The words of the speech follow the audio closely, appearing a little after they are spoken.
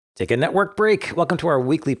Take a network break. Welcome to our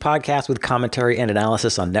weekly podcast with commentary and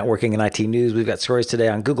analysis on networking and IT news. We've got stories today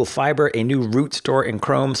on Google Fiber, a new root store in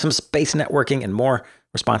Chrome, some space networking, and more.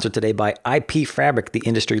 We're sponsored today by IP Fabric, the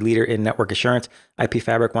industry leader in network assurance. IP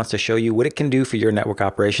Fabric wants to show you what it can do for your network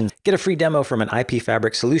operations. Get a free demo from an IP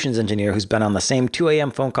Fabric solutions engineer who's been on the same 2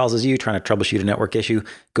 a.m. phone calls as you trying to troubleshoot a network issue.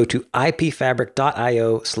 Go to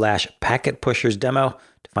ipfabric.io/packetpushersdemo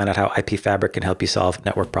to find out how IP Fabric can help you solve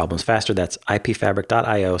network problems faster. That's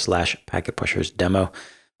ipfabric.io/packetpushersdemo.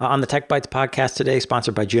 On the Tech Bytes podcast today,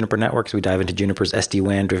 sponsored by Juniper Networks, we dive into Juniper's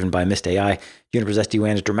SD-WAN driven by Mist AI. Juniper's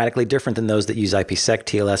SD-WAN is dramatically different than those that use IPsec,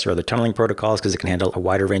 TLS, or other tunneling protocols because it can handle a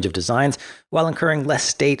wider range of designs while incurring less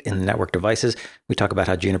state in the network devices. We talk about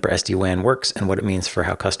how Juniper SD-WAN works and what it means for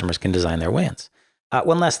how customers can design their WANs.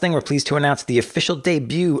 One last thing, we're pleased to announce the official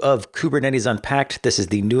debut of Kubernetes Unpacked. This is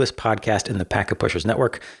the newest podcast in the Packet Pushers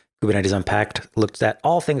Network. Kubernetes Unpacked looks at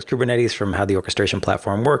all things Kubernetes, from how the orchestration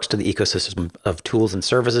platform works to the ecosystem of tools and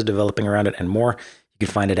services developing around it and more. You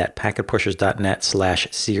can find it at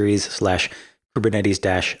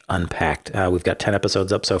packetpushers.net/series/Kubernetes-Unpacked. We've got 10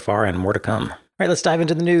 episodes up so far and more to come. All right, let's dive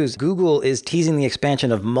into the news. Google is teasing the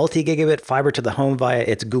expansion of multi-gigabit fiber to the home via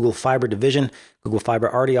its Google Fiber division. Google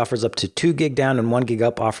Fiber already offers up to 2 gig down and 1 gig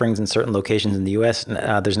up offerings in certain locations in the US.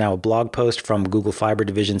 There's now a blog post from Google Fiber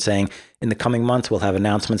division saying, in the coming months, we'll have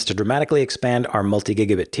announcements to dramatically expand our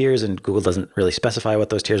multi-gigabit tiers. And Google doesn't really specify what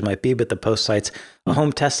those tiers might be, but the post cites a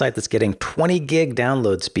home test site that's getting 20 gig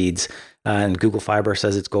download speeds. And Google Fiber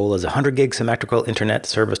says its goal is 100 gig symmetrical internet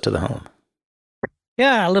service to the home.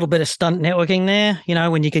 Yeah, a little bit of stunt networking there. You know,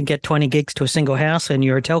 when you can get 20 gigs to a single house and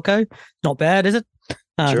you're a telco, not bad, is it?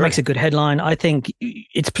 Sure. It makes a good headline. I think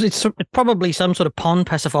it's probably some sort of PON,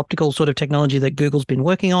 passive optical sort of technology that Google's been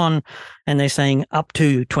working on. And they're saying up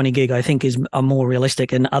to 20 gig, I think, is a more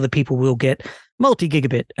realistic. And other people will get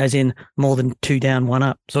multi-gigabit, as in more than 2 down, 1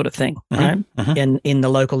 up sort of thing, right? In the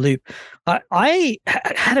local loop. I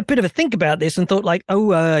had a bit of a think about this and thought like,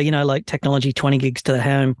 like technology 20 gigs to the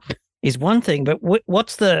home is one thing, but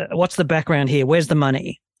what's the background here? Where's the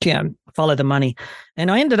money? Yeah, follow the money. And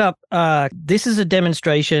I ended up, this is a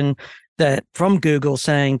demonstration that from Google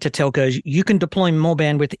saying to telcos, you can deploy more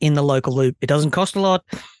bandwidth in the local loop. It doesn't cost a lot.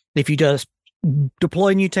 If you just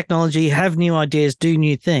deploy new technology, have new ideas, do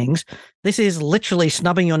new things, this is literally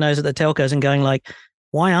snubbing your nose at the telcos and going like,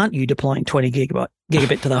 why aren't you deploying 20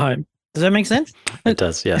 gigabit to the home? Does that make sense? It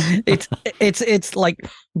does, yes. It's like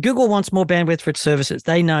Google wants more bandwidth for its services.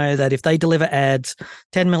 They know that if they deliver ads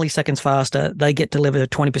 10 milliseconds faster, they get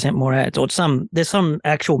delivered 20% more ads. Or there's some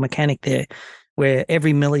actual mechanic there where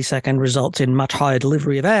every millisecond results in much higher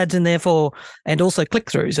delivery of ads and also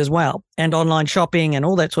click-throughs as well, and online shopping and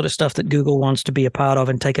all that sort of stuff that Google wants to be a part of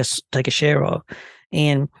and take a share of.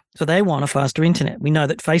 And so they want a faster internet. We know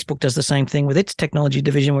that Facebook does the same thing with its technology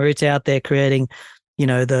division, where it's out there creating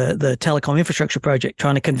the telecom infrastructure project,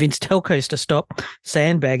 trying to convince telcos to stop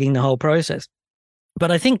sandbagging the whole process. But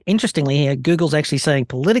I think interestingly here, Google's actually saying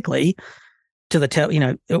politically to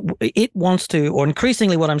the it wants to, or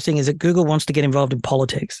increasingly what I'm seeing is that Google wants to get involved in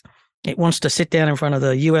politics. It wants to sit down in front of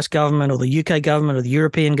the US government or the UK government or the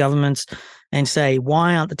European governments and say,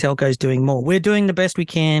 why aren't the telcos doing more? We're doing the best we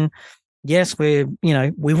can. Yes, we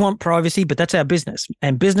want privacy, but that's our business,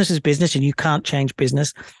 and business is business, and you can't change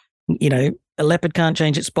business. A leopard can't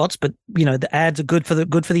change its spots, but the ads are good for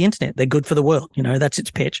the internet. They're good for the world. That's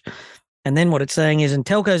its pitch. And then what it's saying is, and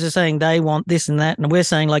telcos are saying they want this and that, and we're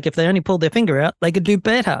saying like if they only pulled their finger out, they could do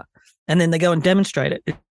better. And then they go and demonstrate it.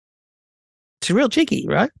 It's real cheeky,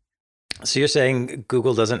 right? So you're saying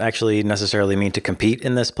Google doesn't actually necessarily mean to compete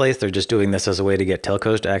in this place? They're just doing this as a way to get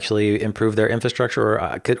telcos to actually improve their infrastructure,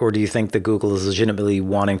 or do you think that Google is legitimately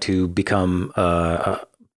wanting to become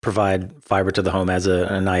provide fiber to the home as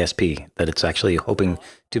an ISP, that it's actually hoping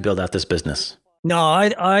to build out this business? No,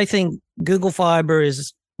 I think Google Fiber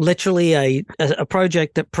is literally a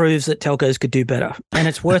project that proves that telcos could do better, and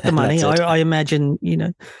it's worth the money. I imagine,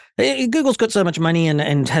 Google's got so much money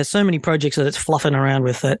and has so many projects that it's fluffing around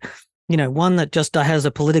with that. One that just has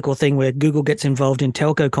a political thing where Google gets involved in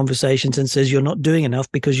telco conversations and says you're not doing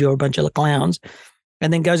enough because you're a bunch of clowns,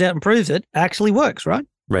 and then goes out and proves it actually works, right?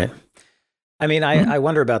 Right. I mean, I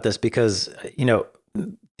wonder about this because, the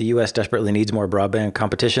U.S. desperately needs more broadband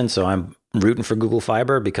competition. So I'm rooting for Google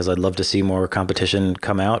Fiber because I'd love to see more competition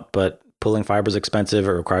come out. But pulling fiber is expensive.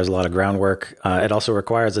 It requires a lot of groundwork. It also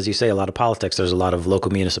requires, as you say, a lot of politics. There's a lot of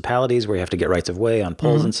local municipalities where you have to get rights of way on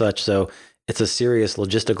poles and such. So it's a serious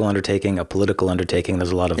logistical undertaking, a political undertaking.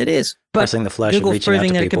 There's a lot of pressing the flesh Google's and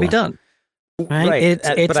reaching out to proving that people. it can be done. Right. It's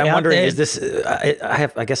but I'm wondering, there. is this,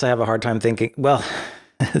 I guess I have a hard time thinking, well,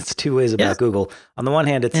 it's two ways about Google. On the one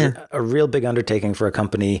hand, it's a real big undertaking for a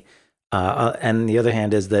company. And the other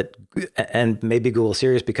hand is that, and maybe Google's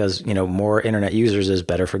serious because, more internet users is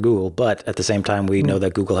better for Google. But at the same time, we know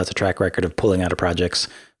that Google has a track record of pulling out of projects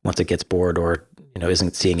once it gets bored or,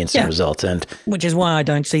 isn't seeing instant results. And which is why I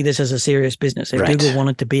don't see this as a serious business. If Google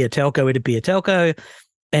wanted to be a telco, it'd be a telco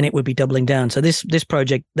and it would be doubling down. So this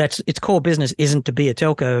project, that's its core business isn't to be a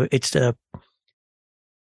telco. It's to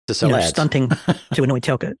sell ads. Stunting to annoy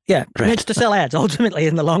telco. Yeah. It's to sell ads. Ultimately,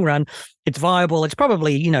 in the long run, it's viable. It's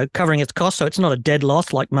probably, covering its costs. So it's not a dead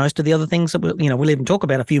loss like most of the other things that we'll even talk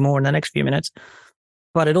about a few more in the next few minutes.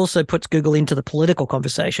 But it also puts Google into the political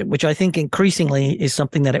conversation, which I think increasingly is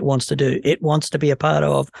something that it wants to do. It wants to be a part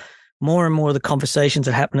of more and more of the conversations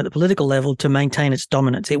that happen at the political level to maintain its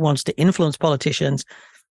dominance. It wants to influence politicians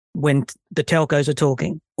when the telcos are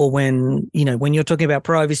talking, or when you're talking about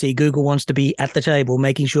privacy. Google wants to be at the table,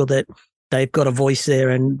 making sure that they've got a voice there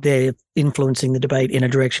and they're influencing the debate in a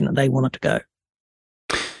direction that they want it to go.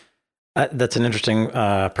 That's an interesting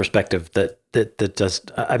perspective. That does.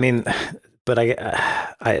 But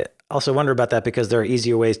I also wonder about that because there are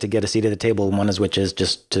easier ways to get a seat at the table. One is which is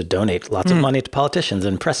just to donate lots of money to politicians,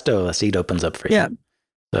 and presto, a seat opens up for you. Yeah.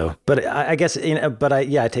 So, but I guess,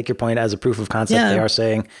 I take your point as a proof of concept. They are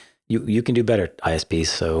saying you can do better, ISPs.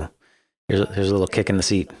 So here's a little kick in the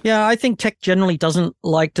seat. Yeah, I think tech generally doesn't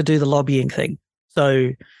like to do the lobbying thing.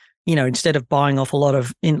 So, instead of buying off a lot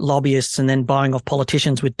of lobbyists and then buying off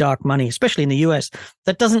politicians with dark money, especially in the US,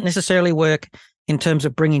 that doesn't necessarily work in terms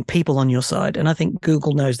of bringing people on your side. And I think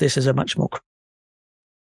Google knows this is a much more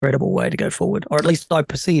credible way to go forward, or at least I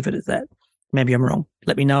perceive it as that. Maybe I'm wrong.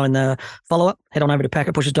 Let me know in the follow-up. Head on over to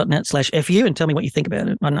packetpushers.net/FU and tell me what you think about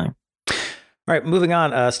it. I don't know. All right, moving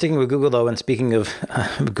on. Sticking with Google, though, and speaking of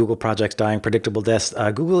Google projects dying predictable deaths,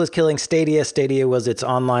 Google is killing Stadia. Stadia was its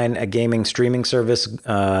online gaming streaming service.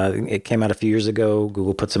 It came out a few years ago.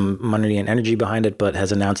 Google put some money and energy behind it, but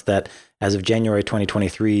has announced that as of January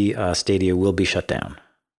 2023, Stadia will be shut down.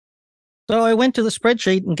 So I went to the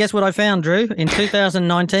spreadsheet, and guess what I found, Drew? In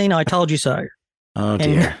 2019, I told you so. Oh,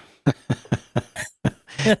 dear.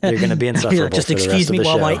 You're going to be insufferable. Just excuse me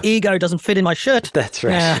while my ego doesn't fit in my shirt. That's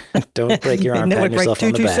right. Don't break your arm patting yourself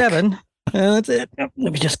on the back. That's it. Let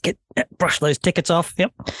me just brush those tickets off.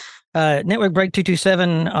 Yep. Network Break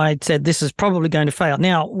 227, I said this is probably going to fail.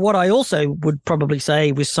 Now, what I also would probably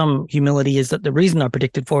say with some humility is that the reason I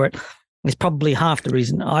predicted for it is probably half the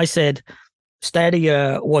reason. I said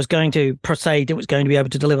Stadia was going to proceed, it was going to be able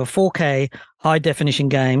to deliver 4K high definition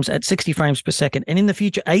games at 60 frames per second, and in the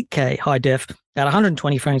future 8K high def at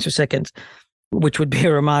 120 frames per second, which would be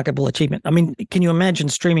a remarkable achievement. I mean, can you imagine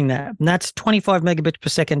streaming that? And that's 25 megabits per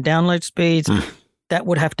second download speeds. That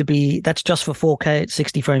would have to be, that's just for 4K at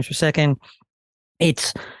 60 frames per second.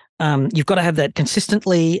 It's you've got to have that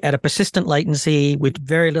consistently at a persistent latency with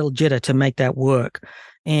very little jitter to make that work.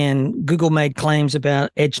 And Google made claims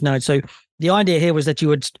about edge nodes. So the idea here was that you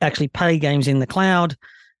would actually play games in the cloud,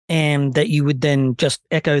 and that you would then just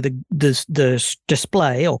echo the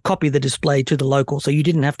display or copy the display to the local. So you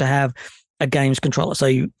didn't have to have a games controller.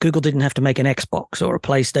 So Google didn't have to make an Xbox or a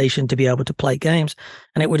PlayStation to be able to play games,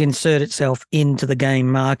 and it would insert itself into the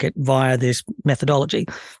game market via this methodology.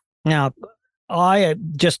 Now, I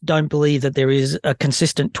just don't believe that there is a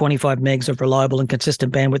consistent 25 megs of reliable and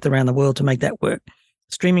consistent bandwidth around the world to make that work.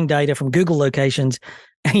 Streaming data from Google locations,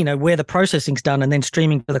 where the processing's done and then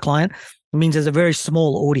streaming to the client means there's a very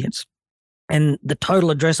small audience. And the total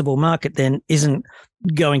addressable market then isn't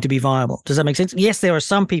going to be viable. Does that make sense? Yes, there are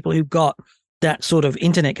some people who've got that sort of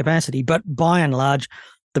internet capacity, but by and large,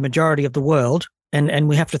 the majority of the world, and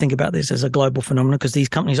we have to think about this as a global phenomenon because these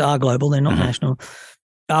companies are global, they're not national,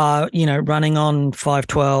 are, running on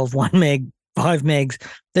 512, 1 meg, 5 megs.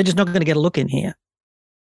 They're just not going to get a look in here.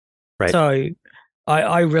 Right. So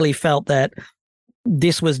I really felt that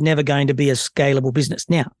this was never going to be a scalable business.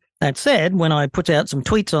 Now, that said, when I put out some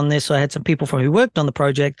tweets on this, I had some people who worked on the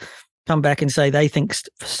project come back and say they think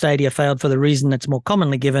Stadia failed for the reason that's more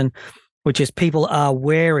commonly given, which is people are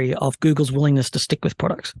wary of Google's willingness to stick with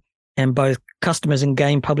products. And both customers and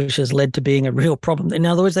game publishers led to being a real problem. In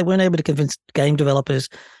other words, they weren't able to convince game developers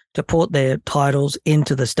to port their titles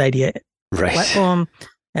into the Stadia platform,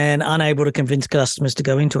 and unable to convince customers to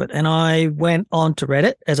go into it. And I went on to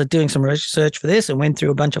Reddit as I'm doing some research for this and went through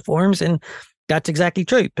a bunch of forums, and that's exactly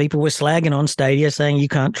true. People were slagging on Stadia, saying you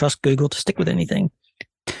can't trust Google to stick with anything.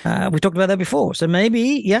 We talked about that before. So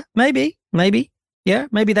maybe that's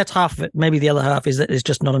half of it. Maybe the other half is that there's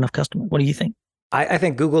just not enough customers. What do you think? I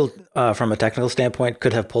think Google, from a technical standpoint,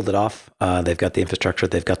 could have pulled it off. They've got the infrastructure,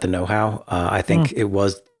 they've got the know-how. I think it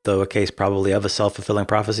was, though, a case probably of a self-fulfilling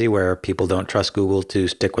prophecy where people don't trust Google to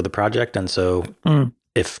stick with the project. And so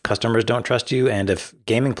if customers don't trust you, and if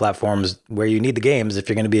gaming platforms where you need the games, if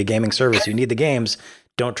you're going to be a gaming service, you need the games,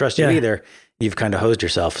 don't trust you either, you've kind of hosed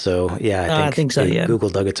yourself. So yeah, I think so. Yeah, Google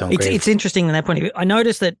dug its own grave. It's interesting in that point of view. I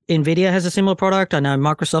noticed that NVIDIA has a similar product. I know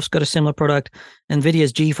Microsoft's got a similar product.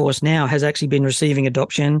 NVIDIA's GeForce Now has actually been receiving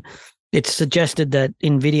adoption. It's suggested that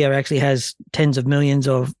NVIDIA actually has tens of millions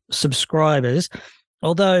of subscribers.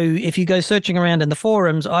 Although if you go searching around in the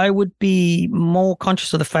forums, I would be more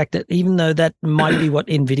conscious of the fact that even though that might be what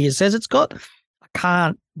NVIDIA says it's got, I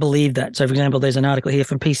can't believe that. So, for example, there's an article here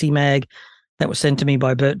from PC Mag that was sent to me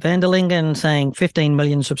by Bert Vanderlingen saying 15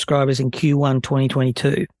 million subscribers in Q1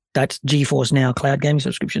 2022. That's GeForce Now cloud gaming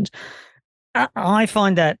subscriptions. I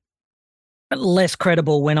find that less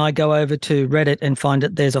credible when I go over to Reddit and find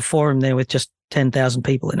that there's a forum there with just 10,000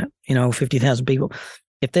 people in it, 50,000 people.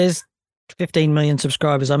 If there's 15 million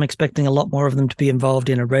subscribers, I'm expecting a lot more of them to be involved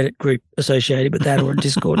in a Reddit group associated with that or a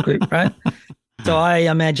Discord group, right? So I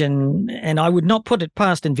imagine, and I would not put it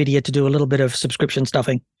past NVIDIA to do a little bit of subscription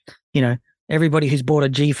stuffing. Everybody who's bought a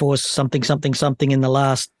GeForce something in the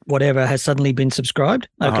last whatever has suddenly been subscribed.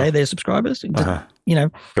 Okay, they're subscribers.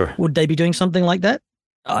 Sure. Would they be doing something like that?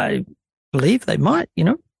 I believe they might,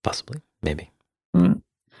 Possibly, maybe.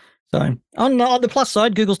 So on the plus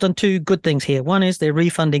side, Google's done two good things here. One is they're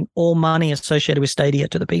refunding all money associated with Stadia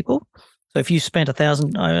to the people. So if you spent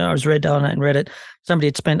 $1,000, I was read on it in Reddit, somebody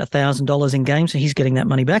had spent $1,000 in games, so he's getting that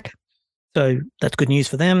money back. So that's good news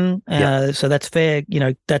for them. So that's fair.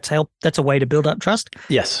 That's help. That's a way to build up trust.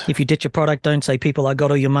 Yes. If you ditch your product, don't say, people, I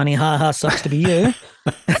got all your money. Ha ha, sucks to be you.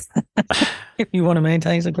 If you want to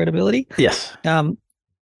maintain some credibility. Yes.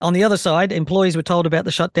 On the other side, employees were told about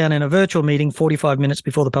the shutdown in a virtual meeting 45 minutes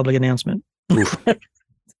before the public announcement.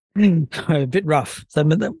 A bit rough. So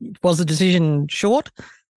was the decision short?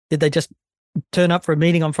 Did they just turn up for a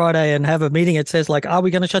meeting on Friday and have a meeting? It says like, are we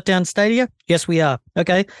going to shut down Stadia? Yes, we are.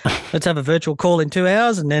 Okay, let's have a virtual call in 2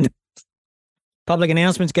 hours and then public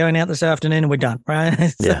announcements going out this afternoon and we're done,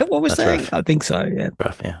 right? Yeah, what we're saying? Rough. I think so, yeah.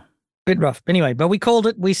 Rough, yeah. Bit rough. Anyway, but we called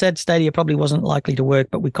it. We said Stadia probably wasn't likely to work,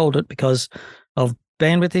 but we called it because of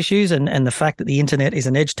bandwidth issues and the fact that the internet is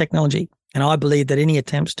an edge technology. And I believe that any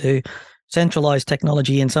attempts to centralize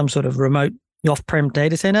technology in some sort of remote off-prem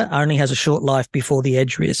data center only has a short life before the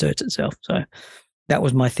edge reasserts itself. So that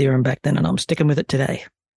was my theorem back then, and I'm sticking with it today.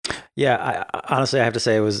 Yeah, honestly, I have to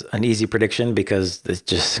say it was an easy prediction because it's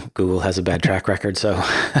just Google has a bad track record. So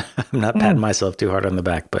I'm not patting myself too hard on the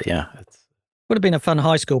back, but yeah. Would have been a fun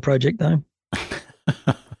high school project, though.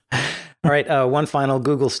 All right, one final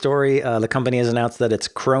Google story. The company has announced that its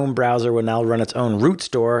Chrome browser will now run its own root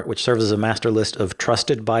store, which serves as a master list of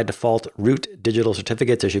trusted by default root digital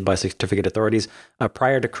certificates issued by certificate authorities.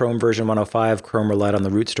 Prior to Chrome version 105, Chrome relied on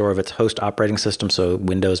the root store of its host operating system, so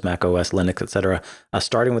Windows, Mac OS, Linux, etc.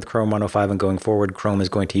 Starting with Chrome 105 and going forward, Chrome is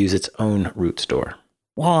going to use its own root store.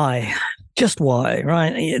 Why? Just why,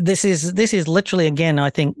 right? This is literally, again, I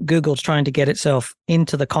think Google's trying to get itself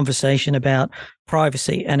into the conversation about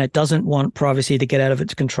privacy, and it doesn't want privacy to get out of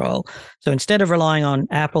its control. So instead of relying on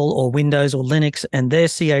Apple or Windows or Linux and their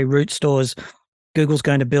CA root stores, Google's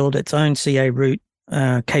going to build its own CA root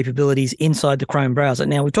capabilities inside the Chrome browser.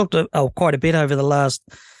 Now, we've talked quite a bit over the last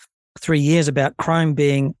 3 years about Chrome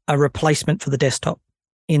being a replacement for the desktop,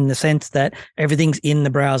 in the sense that everything's in the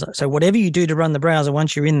browser. So whatever you do to run the browser,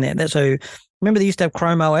 once you're in there. So remember they used to have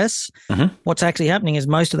Chrome OS? Mm-hmm. What's actually happening is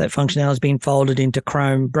most of that functionality has been folded into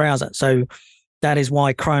Chrome browser. So that is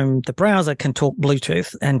why Chrome, the browser, can talk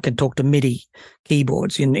Bluetooth and can talk to MIDI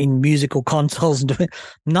keyboards in musical consoles. And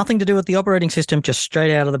nothing to do with the operating system, just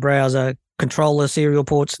straight out of the browser, controller, serial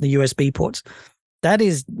ports, the USB ports. That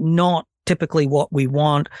is not typically what we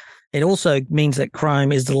want. It also means that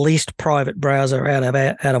Chrome is the least private browser out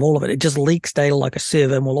of all of it. It just leaks data like a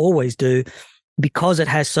sieve and will always do because it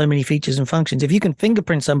has so many features and functions. If you can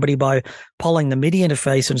fingerprint somebody by polling the MIDI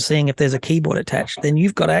interface and seeing if there's a keyboard attached, then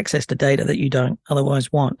you've got access to data that you don't otherwise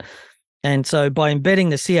want. And so by embedding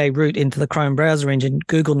the CA root into the Chrome browser engine,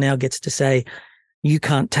 Google now gets to say, you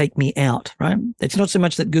can't take me out, right? It's not so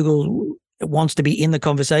much that Google wants to be in the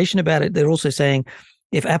conversation about it. They're also saying,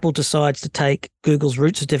 if Apple decides to take Google's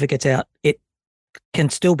root certificates out, it can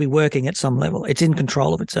still be working at some level. It's in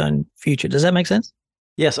control of its own future. Does that make sense?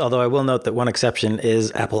 Yes, although I will note that one exception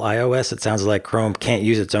is Apple iOS. It sounds like Chrome can't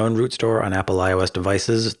use its own root store on Apple iOS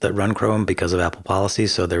devices that run Chrome because of Apple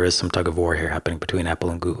policies. So there is some tug of war here happening between Apple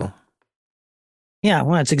and Google. Yeah,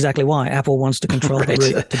 well, that's exactly why Apple wants to control the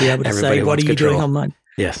root, to be able to say, what are you doing on mine?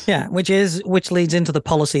 Yes. Yeah, which leads into the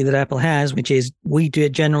policy that Apple has, which is we do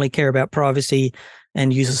generally care about privacy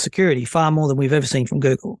and user security far more than we've ever seen from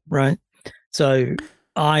Google, right? So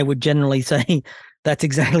I would generally say that's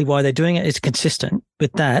exactly why they're doing it. It's consistent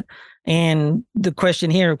with that. And the question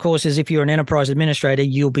here, of course, is if you're an enterprise administrator,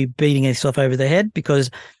 you'll be beating yourself over the head because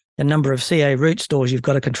the number of CA root stores you've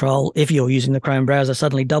got to control if you're using the Chrome browser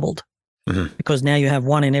suddenly doubled, because now you have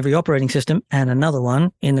one in every operating system and another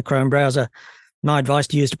one in the Chrome browser. My advice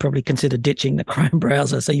to you is to probably consider ditching the Chrome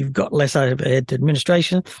browser so you've got less overhead to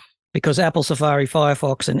administration, because Apple, Safari,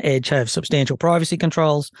 Firefox, and Edge have substantial privacy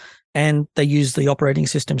controls, and they use the operating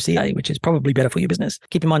system CA, which is probably better for your business.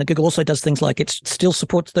 Keep in mind that Google also does things like it still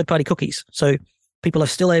supports third-party cookies. So people are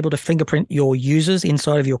still able to fingerprint your users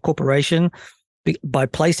inside of your corporation by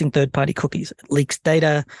placing third-party cookies. It leaks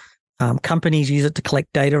data. Companies use it to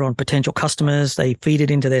collect data on potential customers. They feed it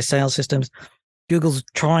into their sales systems. Google's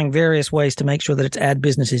trying various ways to make sure that its ad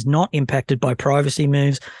business is not impacted by privacy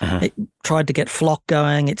moves. It tried to get Flock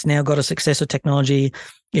going. It's now got a successor technology.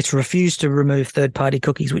 It's refused to remove third-party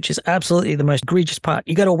cookies, which is absolutely the most egregious part.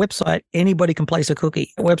 You go to a website, anybody can place a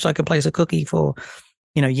cookie. A website can place a cookie for,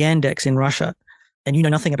 Yandex in Russia, and you know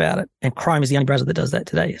nothing about it. And Chrome is the only browser that does that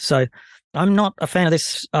today. So I'm not a fan of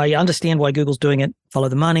this. I understand why Google's doing it. Follow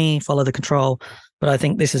the money, follow the control. But I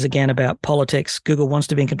think this is, again, about politics. Google wants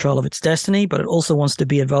to be in control of its destiny, but it also wants to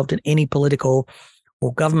be involved in any political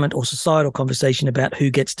or government or societal conversation about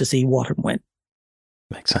who gets to see what and when.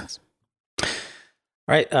 Makes sense.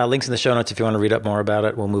 All right, links in the show notes if you want to read up more about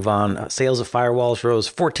it. We'll move on. Sales of firewalls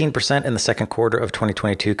rose 14% in the second quarter of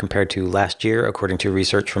 2022 compared to last year, according to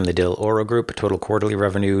research from the Dell Oro Group. Total quarterly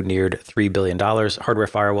revenue neared $3 billion. Hardware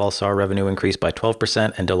firewalls saw revenue increase by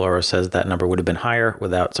 12%, and Dell Oro says that number would have been higher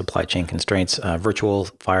without supply chain constraints. Virtual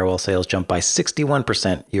firewall sales jumped by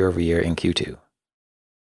 61% year over year in Q2.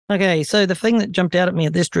 Okay, so the thing that jumped out at me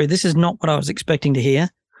at this, Drew, this is not what I was expecting to hear.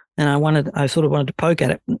 And I sort of wanted to poke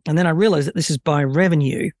at it. And then I realized that this is by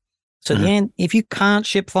revenue. So if you can't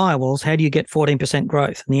ship firewalls, how do you get 14%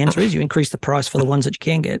 growth? And the answer is you increase the price for the ones that you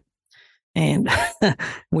can get. And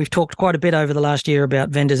we've talked quite a bit over the last year about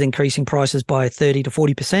vendors increasing prices by 30 to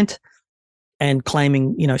 40% and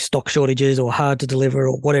claiming, stock shortages or hard to deliver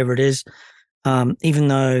or whatever it is. Even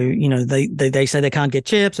though, they say they can't get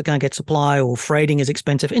chips, they can't get supply, or freighting is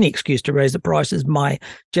expensive, any excuse to raise the prices. My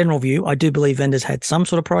general view, I do believe vendors had some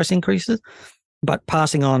sort of price increases, but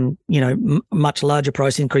passing on, much larger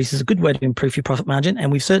price increases is a good way to improve your profit margin.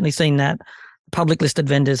 And we've certainly seen that public listed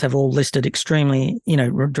vendors have all listed extremely,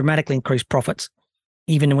 dramatically increased profits,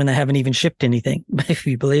 even when they haven't even shipped anything, if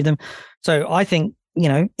you believe them. So I think,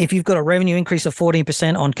 if you've got a revenue increase of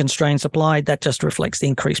 14% on constrained supply, that just reflects the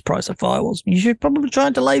increased price of firewalls. You should probably try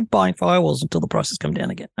and delay buying firewalls until the prices come down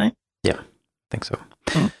again, eh? Yeah, I think so.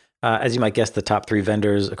 As you might guess, the top three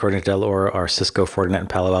vendors, according to Dell Oro, are Cisco, Fortinet, and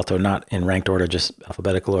Palo Alto, not in ranked order, just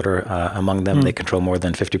alphabetical order. Among them, they control more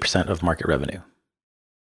than 50% of market revenue.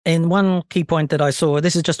 And one key point that I saw,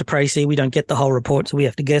 this is just a précis, we don't get the whole report, so we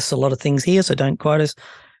have to guess a lot of things here, so don't quote us.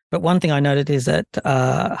 But one thing I noted is that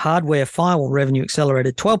hardware firewall revenue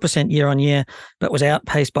accelerated 12% year on year, but was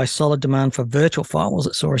outpaced by solid demand for virtual firewalls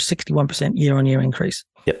that saw a 61% year on year increase.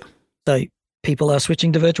 Yep. So people are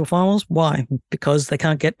switching to virtual firewalls. Why? Because they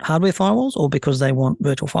can't get hardware firewalls, or because they want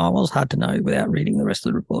virtual firewalls? Hard to know without reading the rest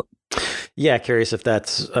of the report. Yeah, curious if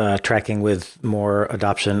that's tracking with more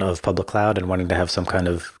adoption of public cloud and wanting to have some kind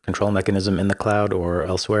of control mechanism in the cloud or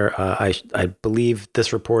elsewhere. I believe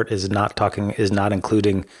this report is not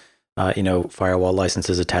including firewall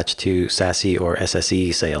licenses attached to SASE or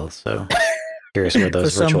SSE sales. So curious where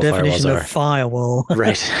those virtual firewalls are. Firewall.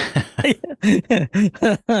 Right.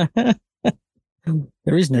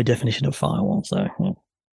 There is no definition of firewall, so. Yeah.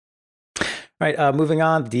 All right, moving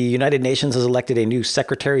on. The United Nations has elected a new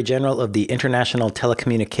Secretary General of the International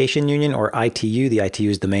Telecommunication Union, or ITU. The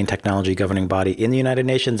ITU is the main technology governing body in the United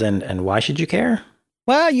Nations. And why should you care?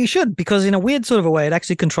 Well, you should, because in a weird sort of a way, it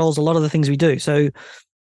actually controls a lot of the things we do. So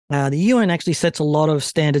the UN actually sets a lot of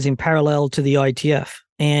standards in parallel to the ITF.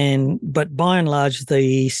 But by and large,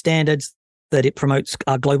 the standards that it promotes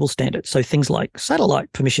are global standards. So things like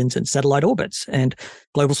satellite permissions and satellite orbits and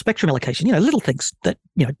global spectrum allocation, little things that,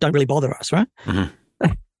 don't really bother us, right?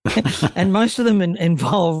 Mm-hmm. And most of them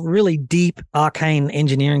involve really deep, arcane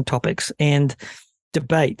engineering topics and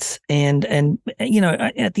debates. And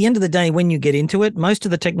at the end of the day, when you get into it, most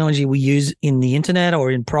of the technology we use in the internet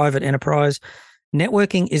or in private enterprise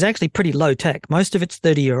networking is actually pretty low tech. Most of it's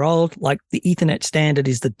 30-year-old. Like the Ethernet standard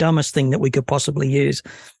is the dumbest thing that we could possibly use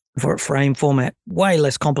for a frame format, way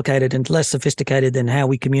less complicated and less sophisticated than how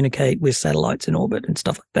we communicate with satellites in orbit and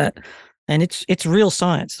stuff like that. And it's real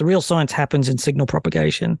science. The real science happens in signal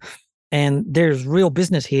propagation. And there's real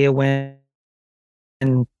business here when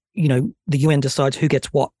the UN decides who gets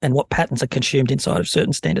what and what patents are consumed inside of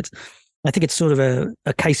certain standards. I think it's sort of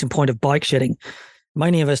a case in point of bike shedding.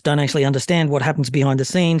 Many of us don't actually understand what happens behind the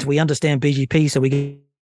scenes. We understand BGP, so we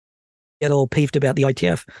get all peeved about the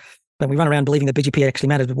ITF. But we run around believing that BGP actually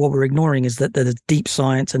matters. But what we're ignoring is that there's deep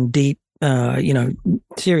science and deep,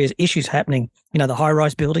 serious issues happening. The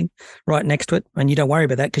high-rise building right next to it, and you don't worry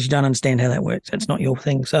about that because you don't understand how that works. It's not your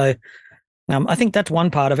thing. So I think that's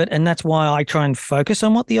one part of it, and that's why I try and focus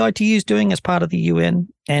on what the ITU is doing as part of the UN,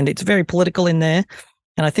 and it's very political in there.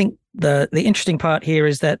 And I think the interesting part here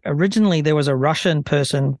is that originally there was a Russian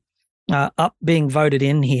person up being voted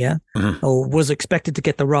in here, or was expected to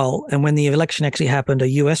get the role, and when the election actually happened, a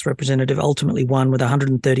US representative ultimately won with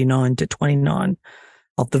 139 to 29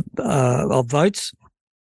 of votes.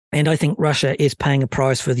 And I think Russia is paying a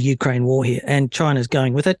price for the Ukraine war here, and China's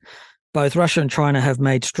going with it. Both Russia and China have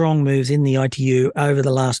made strong moves in the ITU over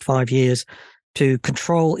the last 5 years to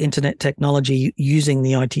control internet technology using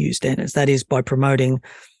the ITU standards. That is by promoting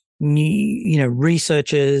new,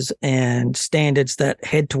 researchers and standards that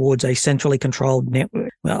head towards a centrally controlled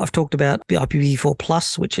network. Well, I've talked about the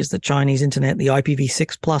IPv4+, which is the Chinese internet, the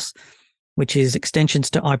IPv6+, which is extensions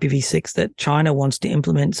to IPv6 that China wants to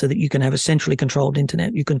implement so that you can have a centrally controlled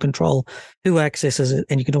internet. You can control who accesses it,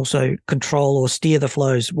 and you can also control or steer the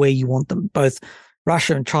flows where you want them. Both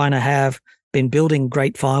Russia and China have been building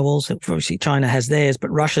great firewalls. Obviously, China has theirs, but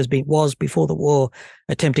Russia's was before the war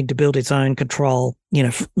attempting to build its own control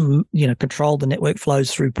the network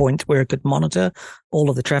flows through points where it could monitor all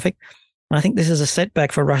of the traffic. And I think this is a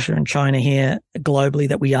setback for Russia and China here globally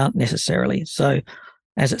that we aren't necessarily. So,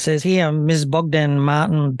 as it says here, Ms. Bogdan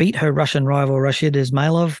Martin beat her Russian rival Rashid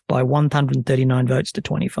Ismailov by 139 votes to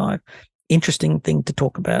 25. Interesting thing to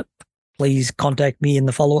talk about. Please contact me in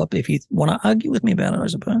the follow-up if you want to argue with me about it, I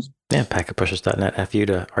suppose. Yeah, packetpushers.net FU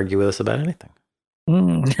to argue with us about anything.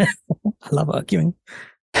 I love arguing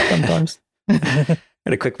sometimes.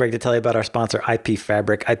 And a quick break to tell you about our sponsor, IP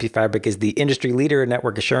Fabric. IP Fabric is the industry leader in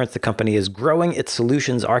network assurance. The company is growing its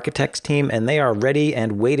solutions architects team, and they are ready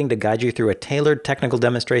and waiting to guide you through a tailored technical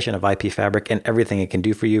demonstration of IP Fabric and everything it can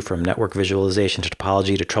do for you, from network visualization to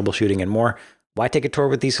topology to troubleshooting and more. Why take a tour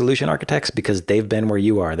with these solution architects? Because they've been where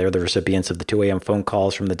you are. They're the recipients of the 2 a.m. phone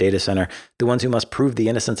calls from the data center, the ones who must prove the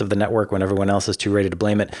innocence of the network when everyone else is too ready to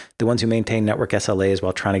blame it, the ones who maintain network SLAs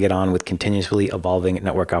while trying to get on with continuously evolving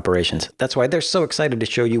network operations. That's why they're so excited to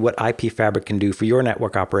show you what IP Fabric can do for your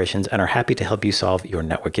network operations and are happy to help you solve your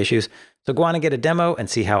network issues. So go on and get a demo and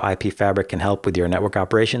see how IP Fabric can help with your network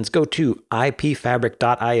operations. Go to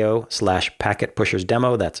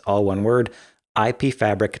ipfabric.io/packetpushersdemo. That's all one word.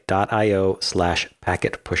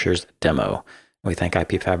 ipfabric.io/packetpushersdemo. We thank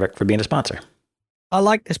IP Fabric for being a sponsor. I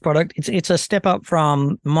like this product. It's a step up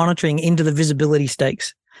from monitoring into the visibility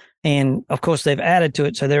stakes. And of course, they've added to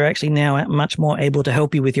it. So they're actually now much more able to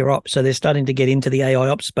help you with your ops. So they're starting to get into the AI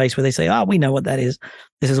ops space where they say, we know what that is.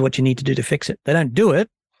 This is what you need to do to fix it. They don't do it.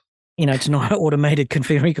 It's not automated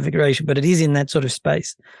reconfiguration, but it is in that sort of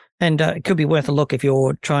space. And it could be worth a look if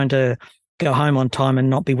you're trying to go home on time and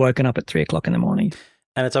not be woken up at 3:00 in the morning.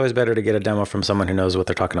 And it's always better to get a demo from someone who knows what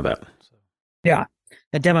they're talking about. Yeah,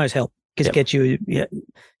 the demos help because it gets you. You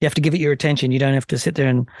have to give it your attention. You don't have to sit there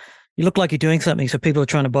and you look like you're doing something. So people are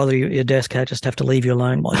trying to bother you at your desk. I just have to leave you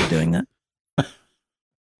alone while you're doing that. It's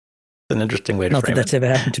an interesting way to not frame that that's ever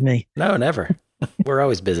happened to me. No, never. We're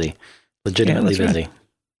always busy, legitimately busy.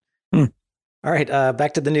 Right. All right,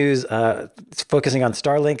 back to the news. Focusing on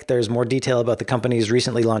Starlink, there's more detail about the company's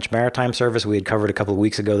recently launched maritime service. We had covered a couple of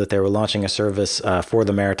weeks ago that they were launching a service for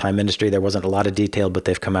the maritime industry. There wasn't a lot of detail, but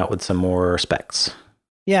they've come out with some more specs.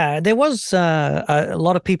 Yeah, there was a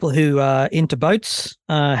lot of people who are into boats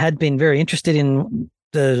had been very interested in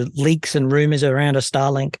the leaks and rumors around a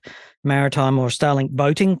Starlink maritime or Starlink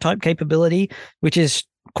boating type capability, which is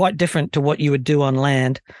quite different to what you would do on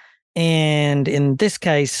land. And in this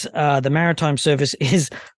case, the maritime service is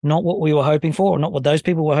not what we were hoping for, or not what those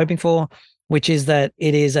people were hoping for, which is that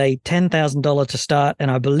it is a $10,000 to start, and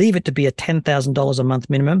I believe it to be a $10,000 a month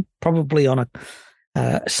minimum, probably on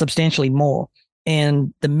a substantially more.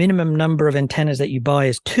 And the minimum number of antennas that you buy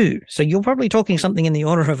is 2. So you're probably talking something in the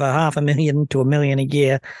order of $500,000 to $1 million a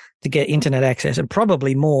year to get internet access, and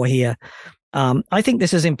probably more here. I think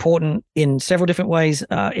this is important in several different ways.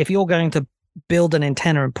 If you're going to build an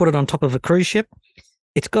antenna and put it on top of a cruise ship,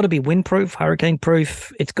 it's got to be windproof, hurricane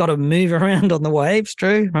proof. It's got to move around on the waves,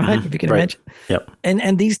 Drew, right? If you can imagine. Yep.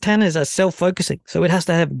 And these antennas are self-focusing. So it has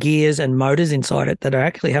to have gears and motors inside it that are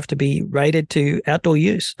actually have to be rated to outdoor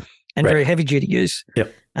use and very heavy duty use.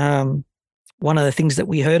 Yep. one of the things that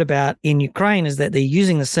we heard about in Ukraine is that they're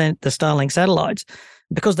using the Starlink satellites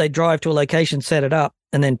because they drive to a location, set it up,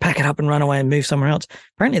 and then pack it up and run away and move somewhere else.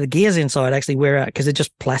 Apparently the gears inside actually wear out because they're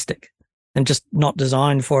just plastic and just not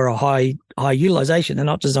designed for a high utilization. They're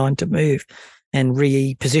not designed to move and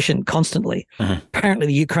reposition constantly. Apparently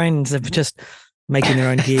the Ukrainians have just making their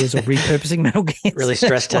own gears or repurposing metal gears. Really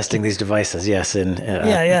stress testing these devices, yes. And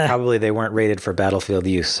probably they weren't rated for battlefield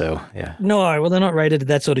use, so yeah. No, well, they're not rated at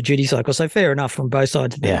that sort of duty cycle, so fair enough from both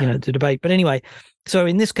sides of the, to debate. But anyway, so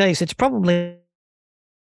in this case, it's probably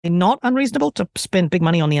not unreasonable to spend big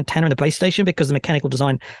money on the antenna and the base station because the mechanical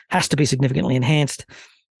design has to be significantly enhanced.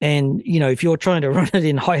 And, if you're trying to run it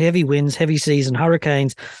in heavy winds, heavy seas and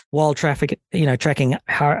hurricanes while tracking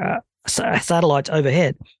satellites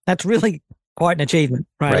overhead, that's really quite an achievement,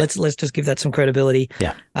 right? Let's just give that some credibility.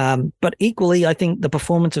 Yeah. But equally, I think the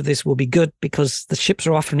performance of this will be good because the ships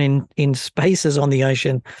are often in spaces on the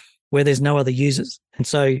ocean where there's no other users. And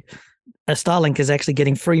so a Starlink is actually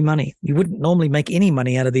getting free money. You wouldn't normally make any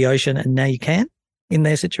money out of the ocean, and now you can in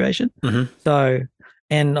their situation. So,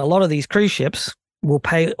 and a lot of these cruise ships will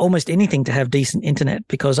pay almost anything to have decent internet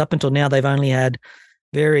because up until now they've only had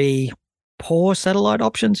very poor satellite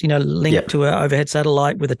options, linked to an overhead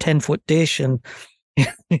satellite with a 10-foot dish and,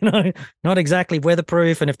 not exactly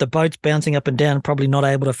weatherproof. And if the boat's bouncing up and down, probably not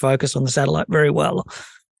able to focus on the satellite very well,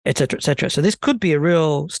 et cetera, et cetera. So this could be a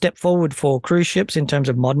real step forward for cruise ships in terms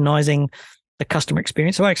of modernizing the customer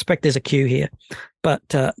experience. So I expect there's a queue here. But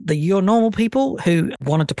your normal people who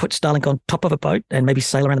wanted to put Starlink on top of a boat and maybe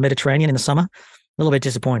sail around the Mediterranean in the summer, a little bit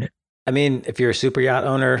disappointed. I mean, if you're a super yacht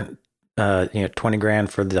owner, $20,000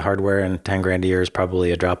 for the hardware and $10,000 a year is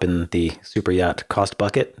probably a drop in the super yacht cost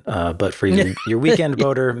bucket. But for your weekend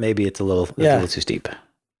boater, maybe it's a little too steep.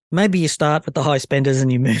 Maybe you start with the high spenders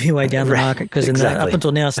and you move your way down the market because up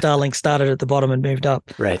until now, Starlink started at the bottom and moved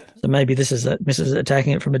up. Right. So maybe this is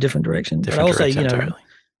attacking it from a different direction. But also, entirely.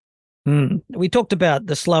 We talked about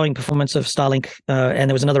the slowing performance of Starlink, and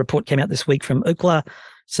there was another report came out this week from Ookla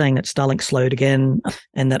saying that Starlink slowed again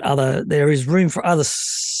and that there is room for other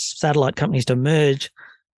satellite companies to merge.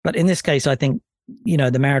 But in this case, I think,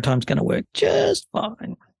 the Maritime's going to work just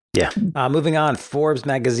fine. Yeah. Moving on, Forbes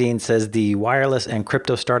magazine says the wireless and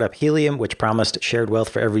crypto startup Helium, which promised shared wealth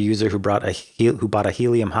for every user who bought a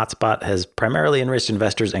Helium hotspot, has primarily enriched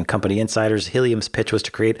investors and company insiders. Helium's pitch was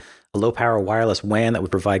to create a low-power wireless WAN that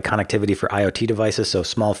would provide connectivity for IoT devices, so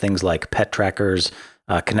small things like pet trackers,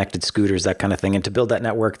 connected scooters, that kind of thing. And to build that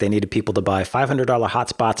network, they needed people to buy $500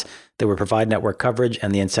 hotspots that would provide network coverage.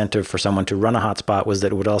 And the incentive for someone to run a hotspot was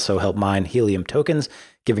that it would also help mine Helium tokens,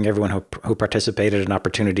 giving everyone who participated an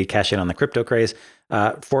opportunity to cash in on the crypto craze.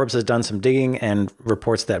 Forbes has done some digging and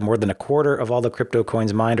reports that more than a quarter of all the crypto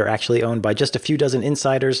coins mined are actually owned by just a few dozen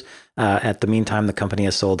insiders. At the meantime, the company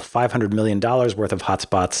has sold $500 million worth of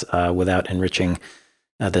hotspots without enriching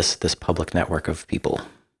this public network of people.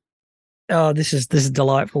 Oh, this is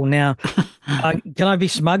delightful. Now, can I be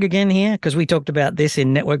smug again here? Because we talked about this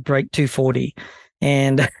in Network Break 240,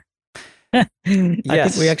 and I think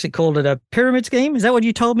we actually called it a pyramid scheme. Is that what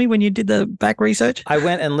you told me when you did the back research? I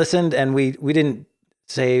went and listened, and we didn't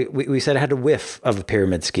say we said it had a whiff of a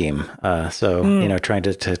pyramid scheme. Trying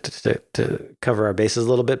to cover our bases a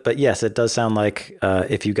little bit. But yes, it does sound like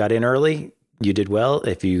if you got in early, you did well.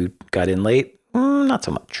 If you got in late, not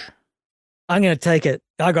so much. I'm going to take it.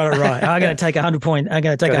 I got it right. I'm going to take 100 point. I'm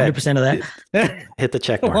going to take 100% of that. Hit the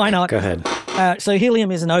check mark. Why not? Go ahead. So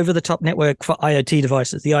Helium is an over-the-top network for IoT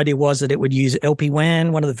devices. The idea was that it would use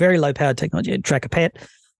LPWAN, one of the very low-powered technology, to track a pet,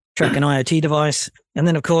 track an IoT device. And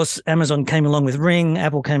then, of course, Amazon came along with Ring.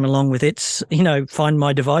 Apple came along with its, Find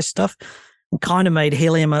My Device stuff, and kind of made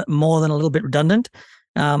Helium more than a little bit redundant.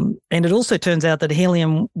 And it also turns out that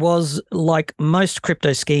Helium was, like most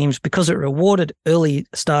crypto schemes, because it rewarded early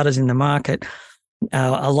starters in the market.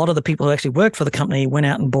 A lot of the people who actually worked for the company went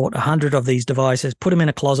out and bought 100 of these devices, put them in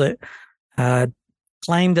a closet,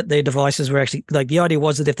 claimed that their devices were actually, like, the idea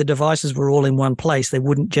was that if the devices were all in one place, they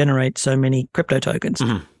wouldn't generate so many crypto tokens.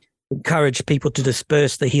 Mm-hmm. Encourage people to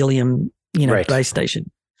disperse the Helium, base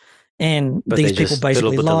station. But these people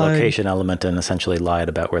basically lied. The location element and essentially lied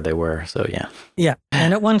about where they were. So yeah. Yeah.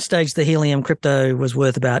 And at one stage, the Helium crypto was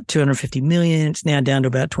worth about 250 million. It's now down to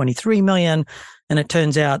about 23 million. And it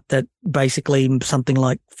turns out that basically something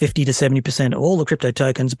like 50 to 70% of all the crypto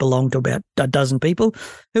tokens belong to about a dozen people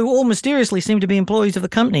who all mysteriously seem to be employees of the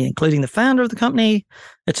company, including the founder of the company,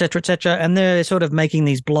 et cetera, et cetera. And they're sort of making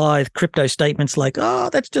these blithe crypto statements like, oh,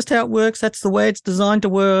 that's just how it works. That's the way it's designed to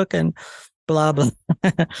work. And blah, blah.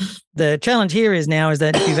 The challenge here is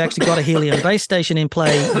that if you've actually got a Helium base station in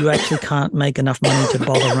play, you actually can't make enough money to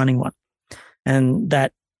bother running one. And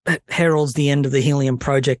that heralds the end of the Helium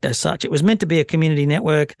project as such. It was meant to be a community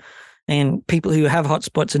network, and people who have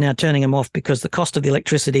hotspots are now turning them off because the cost of the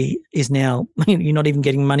electricity is now, you're not even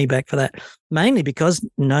getting money back for that, mainly because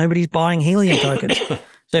nobody's buying Helium tokens.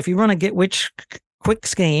 So if you run a get rich quick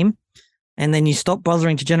scheme and then you stop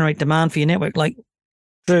bothering to generate demand for your network, like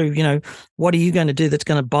through, what are you going to do that's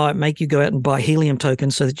going to make you go out and buy Helium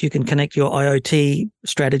tokens so that you can connect your IoT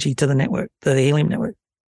strategy to the network, to the Helium network?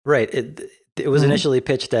 Right. It was initially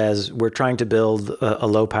pitched as we're trying to build a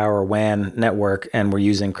low power WAN network and we're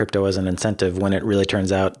using crypto as an incentive, when it really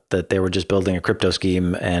turns out that they were just building a crypto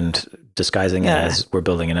scheme and disguising it as we're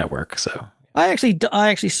building a network. So I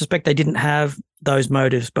actually suspect they didn't have those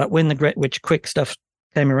motives, but when the Get Rich Quick stuff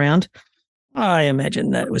came around, I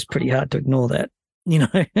imagine that it was pretty hard to ignore that.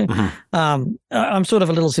 I'm sort of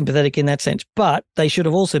a little sympathetic in that sense, but they should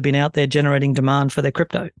have also been out there generating demand for their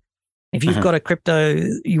crypto. If you've got a crypto,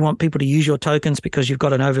 you want people to use your tokens because you've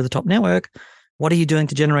got an over-the-top network, what are you doing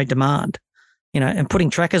to generate demand? And putting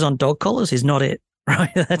trackers on dog collars is not it,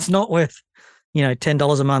 right? That's not worth,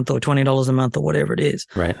 $10 a month or $20 a month or whatever it is.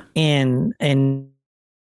 Right. And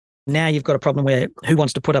now you've got a problem where who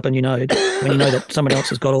wants to put up a new node when you know that somebody else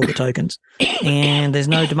has got all the tokens and there's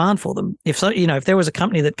no demand for them. If there was a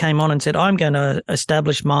company that came on and said, I'm going to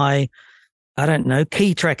establish my, I don't know,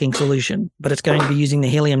 key tracking solution, but it's going to be using the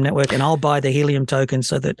Helium network, and I'll buy the Helium token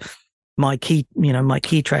so that my key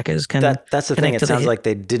trackers can. That's the thing. It sounds like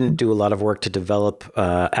they didn't do a lot of work to develop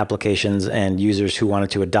applications and users who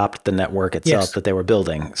wanted to adopt the network itself that they were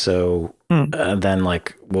building. So then,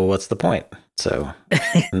 what's the point? So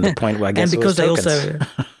the point, I guess, and because was tokens. They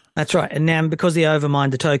also. That's right. And now because they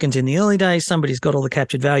overmined the tokens in the early days, somebody's got all the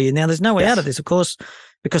captured value. Now there's no way out of this, of course,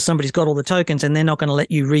 because somebody's got all the tokens and they're not going to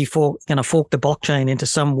let you fork the blockchain into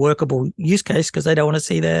some workable use case because they don't want to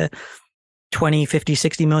see their 20, 50,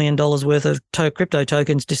 $60 million worth of crypto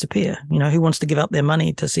tokens disappear. Who wants to give up their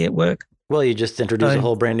money to see it work? Well, you just introduce a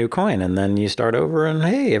whole brand new coin and then you start over and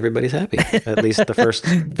hey, everybody's happy. At least the first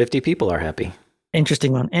 50 people are happy.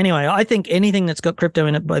 Interesting one. Anyway, I think anything that's got crypto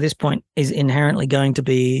in it by this point is inherently going to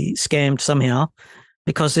be scammed somehow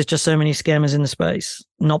because there's just so many scammers in the space.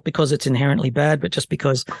 Not because it's inherently bad, but just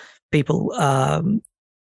because people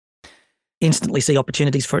instantly see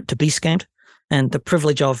opportunities for it to be scammed. And the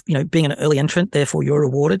privilege of, being an early entrant, therefore you're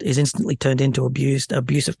rewarded, is instantly turned into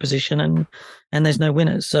abusive position, and there's no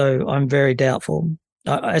winners. So I'm very doubtful.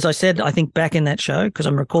 As I said, I think back in that show, because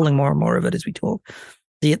I'm recalling more and more of it as we talk,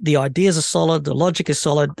 the ideas are solid, the logic is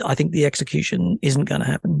solid. I think the execution isn't going to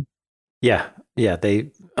happen. Yeah.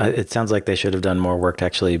 It sounds like they should have done more work to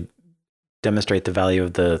actually demonstrate the value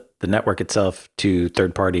of the network itself to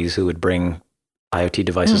third parties who would bring IoT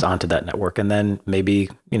devices onto that network, and then maybe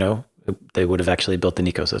they would have actually built an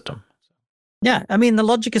ecosystem. Yeah, I mean the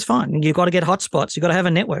logic is fine. You've got to get hotspots. You've got to have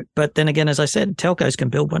a network. But then again, as I said, telcos can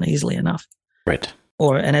build one easily enough. Right.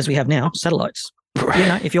 And as we have now, satellites.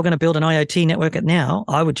 Right. If you're going to build an IoT network now,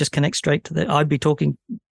 I would just connect straight to I'd be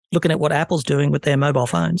looking at what Apple's doing with their mobile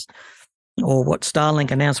phones, or what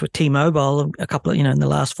Starlink announced with T-Mobile a couple of, in the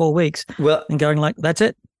last 4 weeks. Well, and going like, that's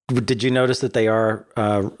it. Did you notice that they are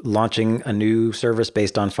launching a new service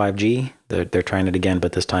based on 5G? They're trying it again,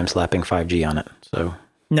 but this time slapping 5G on it. So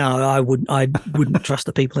no, I wouldn't trust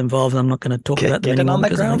the people involved. I'm not going to talk about them anymore.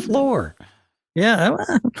 Get it on the ground floor. Yeah.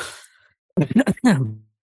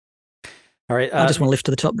 All right. I just want to lift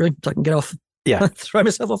to the top, Drew, so I can get off. Yeah. Throw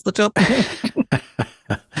myself off the top.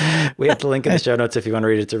 We have the link in the show notes if you want to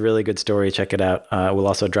read it. It's a really good story. Check it out. We'll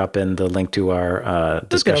also drop in the link to our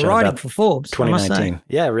discussion about for Forbes, 2019.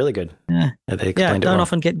 Yeah, really good. Yeah, they explained don't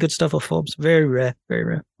often get good stuff off Forbes. Very rare, very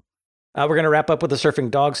rare. We're going to wrap up with a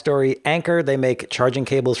surfing dog story. Anchor, they make charging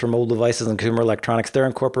cables for mobile devices and consumer electronics. They're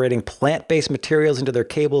incorporating plant-based materials into their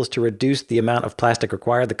cables to reduce the amount of plastic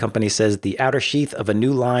required. The company says the outer sheath of a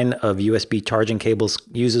new line of USB charging cables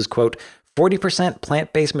uses, quote, 40%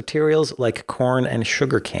 plant-based materials like corn and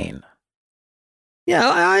sugarcane.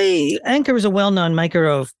 Yeah, Anchor is a well-known maker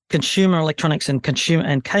of consumer electronics and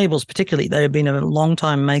cables particularly. They have been a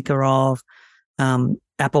long-time maker of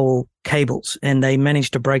Apple cables, and they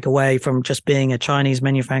managed to break away from just being a Chinese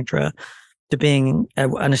manufacturer to being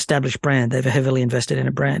an established brand. They've heavily invested in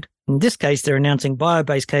a brand. In this case, they're announcing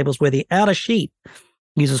bio-based cables where the outer sheet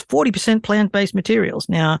uses 40% plant-based materials.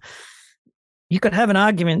 Now, you could have an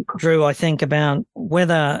argument, Drew, I think, about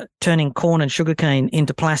whether turning corn and sugarcane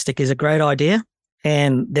into plastic is a great idea.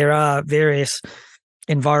 And there are various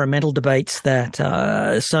environmental debates that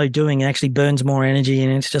so doing actually burns more energy,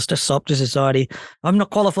 and it's just a sop to society. I'm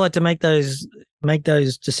not qualified to make those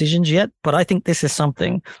decisions yet, but I think this is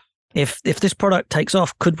something. If this product takes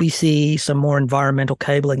off, could we see some more environmental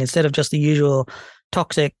cabling instead of just the usual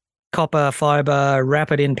toxic copper, fiber,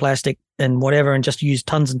 wrap it in plastic and whatever, and just use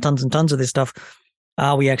tons and tons and tons of this stuff?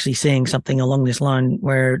 Are we actually seeing something along this line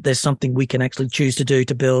where there's something we can actually choose to do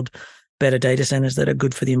to build better data centers that are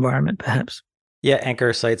good for the environment, perhaps? Yeah,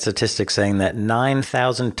 Anchor cites statistics saying that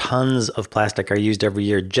 9,000 tons of plastic are used every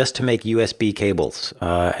year just to make USB cables.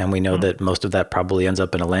 And we know that most of that probably ends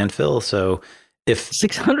up in a landfill. So if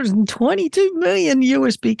 622 million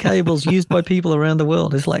USB cables used by people around the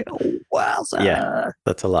world is like, oh, wow. Yeah,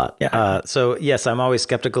 that's a lot. Yeah. So yes, I'm always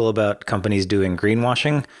skeptical about companies doing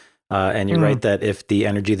greenwashing. And you're right that if the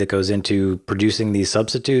energy that goes into producing these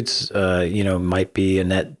substitutes, might be a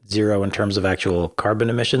net zero in terms of actual carbon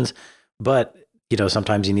emissions. But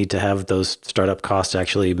sometimes you need to have those startup costs to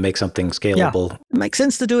actually make something scalable. Yeah. It makes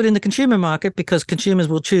sense to do it in the consumer market because consumers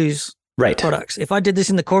will choose products. If I did this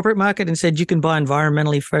in the corporate market and said you can buy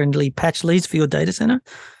environmentally friendly patch leads for your data center,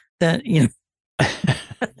 then,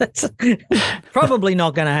 that's probably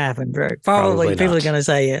not going to happen. Probably people are going to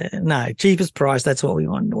say, no, cheapest price, that's what we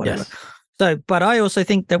want, whatever. Yes. So, but I also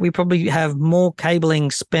think that we probably have more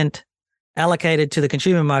cabling spent allocated to the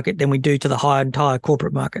consumer market than we do to the entire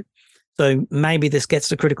corporate market. So maybe this gets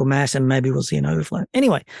to critical mass and maybe we'll see an overflow.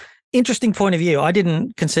 Anyway, interesting point of view. I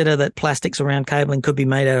didn't consider that plastics around cabling could be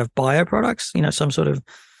made out of bioproducts, some sort of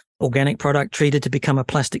organic product treated to become a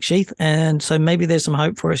plastic sheath. And so maybe there's some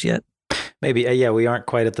hope for us yet. Maybe, we aren't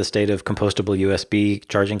quite at the state of compostable USB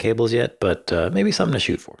charging cables yet, but maybe something to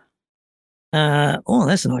shoot for.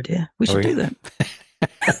 That's an idea. We should do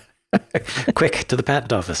that. Quick, to the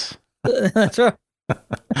patent office. That's right.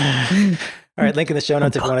 All right, link in the show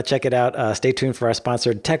notes if you want to check it out. Stay tuned for our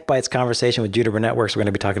sponsored Tech Bytes conversation with Juniper Networks. We're going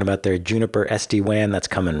to be talking about their Juniper SD-WAN. That's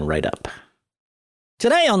coming right up.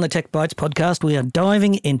 Today on the Tech Bytes podcast, we are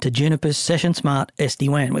diving into Juniper's Session Smart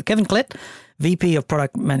SD-WAN with Kevin Klett, VP of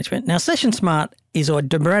Product Management. Now, Session Smart is a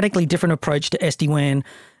dramatically different approach to SD-WAN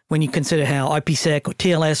when you consider how IPsec or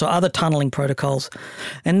TLS or other tunneling protocols.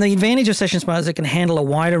 And the advantage of Session Smart is it can handle a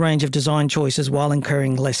wider range of design choices while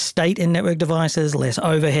incurring less state in network devices, less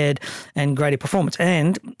overhead, and greater performance.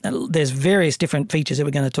 And there's various different features that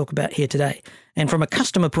we're going to talk about here today. And from a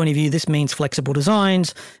customer point of view, this means flexible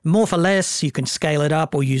designs, more for less. You can scale it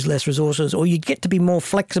up or use less resources, or you get to be more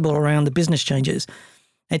flexible around the business changes.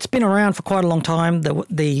 It's been around for quite a long time.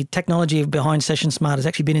 The technology behind Session Smart has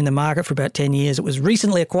actually been in the market for about 10 years. It was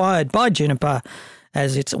recently acquired by Juniper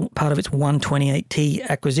as it's part of its 128T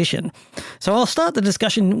acquisition. So I'll start the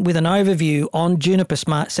discussion with an overview on Juniper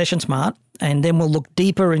Session Smart, and then we'll look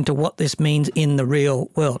deeper into what this means in the real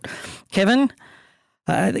world. Kevin,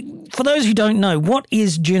 for those who don't know, what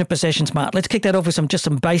is Juniper Session Smart? Let's kick that off with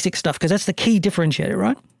some basic stuff because that's the key differentiator,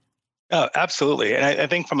 right? Oh, absolutely. And I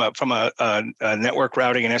think from a network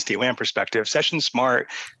routing and SD-WAN perspective, Session Smart,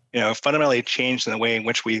 fundamentally changed in the way in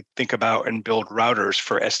which we think about and build routers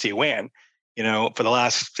for SD-WAN. For the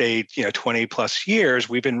last, say, 20 plus years,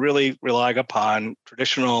 we've been really relying upon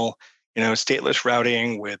traditional, stateless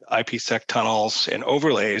routing with IPsec tunnels and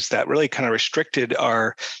overlays that really kind of restricted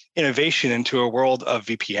our innovation into a world of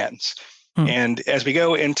VPNs. And as we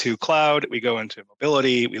go into cloud, we go into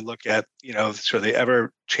mobility, we look at, sort of the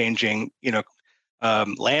ever-changing,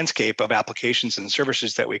 landscape of applications and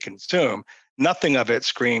services that we consume. Nothing of it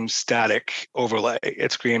screams static overlay.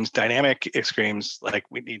 It screams dynamic. It screams like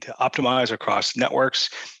we need to optimize across networks.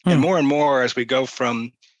 And more as we go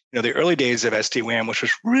from, the early days of SD-WAN, which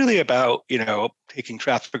was really about, taking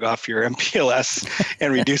traffic off your MPLS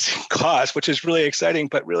and reducing costs, which is really exciting.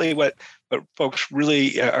 But really what folks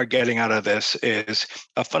really are getting out of this is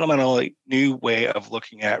a fundamentally new way of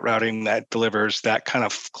looking at routing that delivers that kind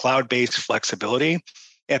of cloud-based flexibility.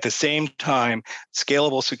 At the same time,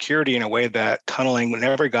 scalable security in a way that tunneling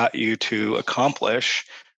never got you to accomplish,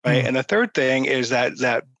 right? And the third thing is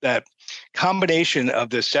that combination of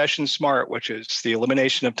the Session Smart, which is the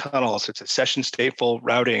elimination of tunnels. It's a session stateful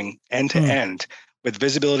routing end-to-end with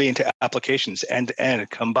visibility into applications end-to-end,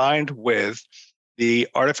 combined with the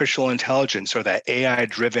artificial intelligence or that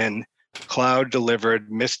AI-driven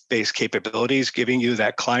cloud-delivered Mist-based capabilities, giving you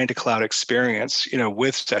that client-to-cloud experience,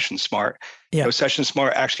 with Session Smart. Yeah. So Session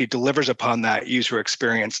Smart actually delivers upon that user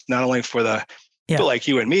experience, not only for the people like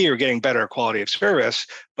you and me are getting better quality of service,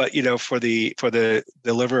 but for the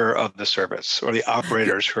deliverer of the service or the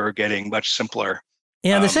operators who are getting much simpler.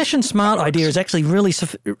 Yeah, the Session Smart idea is actually really,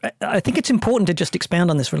 I think it's important to just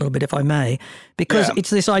expound on this for a little bit, if I may, because it's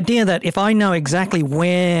this idea that if I know exactly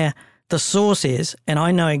where the source is and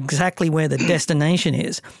I know exactly where the destination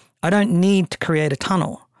is, I don't need to create a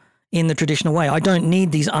tunnel in the traditional way. I don't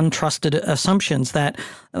need these untrusted assumptions that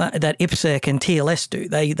IPsec and TLS do.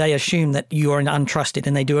 They assume that you are untrusted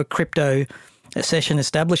and they do a crypto session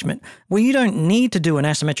establishment, where you don't need to do an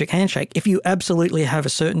asymmetric handshake if you absolutely have a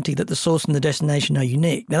certainty that the source and the destination are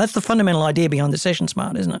unique. Now, that's the fundamental idea behind the session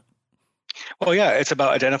smart, isn't it? Well, yeah, it's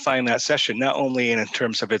about identifying that session, not only in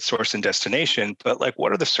terms of its source and destination, but like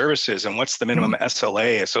what are the services and what's the minimum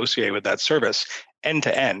SLA associated with that service end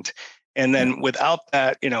to end. And then without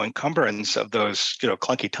that, encumbrance of those,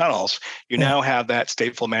 clunky tunnels, you now have that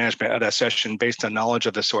stateful management of that session based on knowledge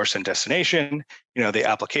of the source and destination, the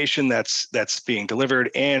application that's being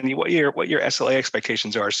delivered, and what your SLA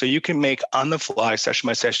expectations are. So you can make on the fly session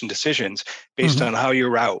by session decisions based on how you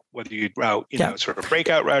route, whether you route, sort of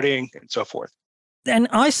breakout routing and so forth. And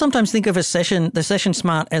I sometimes think of the session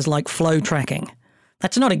smart as like flow tracking.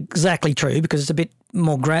 That's not exactly true because it's a bit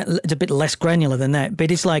more it's a bit less granular than that. But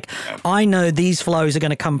it's like I know these flows are going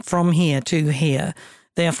to come from here to here.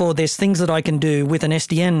 Therefore, there's things that I can do with an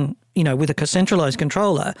SDN, with a centralized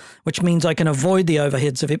controller, which means I can avoid the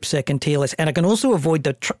overheads of IPsec and TLS, and I can also avoid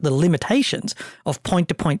the limitations of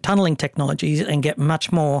point-to-point tunneling technologies and get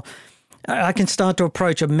much more. I can start to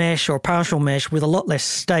approach a mesh or partial mesh with a lot less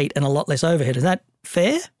state and a lot less overhead. Is that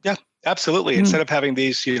fair? Yeah. Absolutely. Instead of having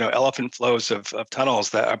these, elephant flows of tunnels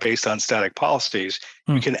that are based on static policies,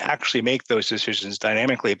 you can actually make those decisions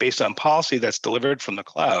dynamically based on policy that's delivered from the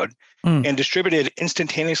cloud and distributed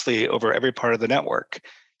instantaneously over every part of the network.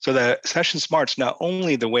 So the session smart's not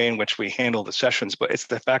only the way in which we handle the sessions, but it's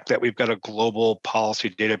the fact that we've got a global policy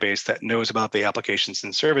database that knows about the applications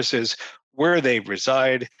and services, where they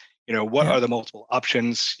reside, what are the multiple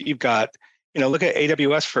options. You've got look at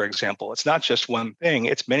AWS, for example. It's not just one thing.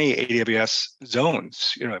 It's many AWS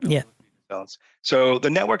zones, zones. So the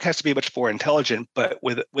network has to be much more intelligent, but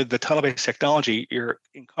with the tunnel-based technology, you're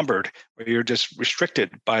encumbered or you're just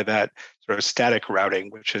restricted by that sort of static routing,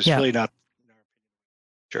 which is really not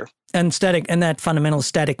sure. And that fundamental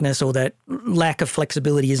staticness or that lack of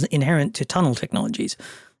flexibility is inherent to tunnel technologies.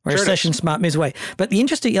 Whereas Session Smart moves away. But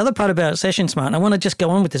the other part about Session Smart, and I want to just go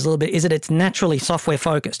on with this a little bit, is that it's naturally software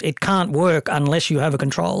focused. It can't work unless you have a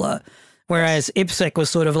controller. Whereas IPsec was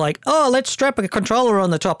sort of like, let's strap a controller on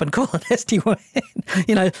the top and call it SD-WAN.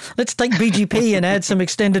 Let's take BGP and add some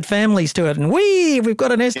extended families to it. And we've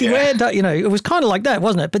got an SD-WAN. Yeah. It was kind of like that,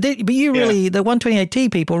 wasn't it? But you really, the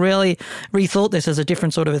 128T people really rethought this as a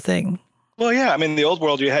different sort of a thing. Well, yeah. I mean, the old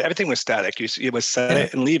world, you had everything was static. You would set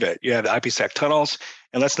it and leave it. You had the IPsec tunnels,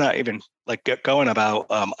 and let's not even get going about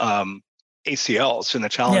ACLs and the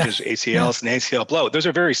challenges of ACLs and ACL blow. Those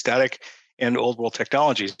are very static and old world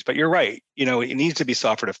technologies. But you're right. It needs to be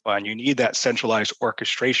software defined. You need that centralized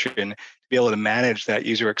orchestration to be able to manage that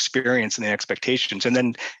user experience and the expectations. And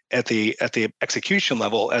then at the execution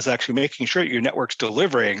level, as actually making sure your network's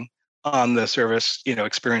delivering on the service,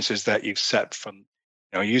 experiences that you've set from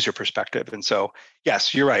user perspective. And so,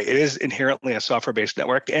 yes, you're right. It is inherently a software-based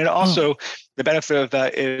network. And also the benefit of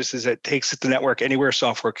that is it takes the network anywhere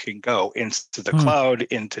software can go, into the cloud,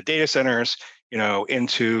 into data centers,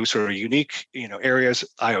 into sort of unique, areas,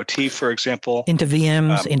 IoT, for example. Into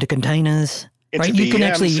VMs, into containers. Right, you can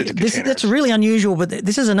actually. That's really unusual, but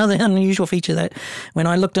this is another unusual feature that, when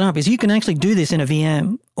I looked it up, is you can actually do this in a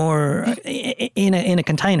VM or in a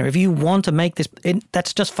container. If you want to make this,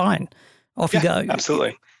 that's just fine. Off you go.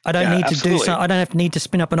 Absolutely. I don't need to do so. I don't need to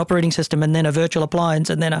spin up an operating system and then a virtual appliance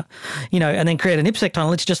and then and then create an IPsec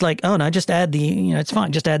tunnel. It's just like, just add the, it's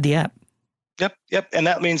fine. Just add the app. Yep. And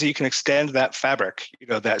that means that you can extend that fabric,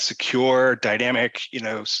 that secure, dynamic,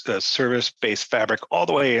 service-based fabric all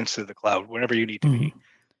the way into the cloud, whenever you need to be.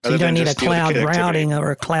 So you don't need a cloud routing or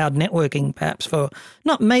a cloud networking, perhaps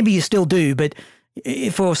maybe you still do, but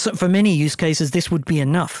for many use cases, this would be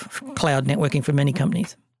enough cloud networking for many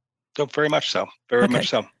companies. So very much so. Very much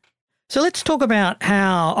so. So let's talk about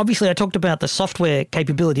how, obviously I talked about the software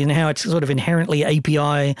capability and how it's sort of inherently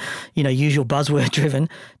API, usual buzzword driven.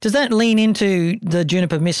 Does that lean into the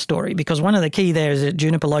Juniper Mist story? Because one of the key there is that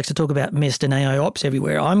Juniper likes to talk about Mist and AI ops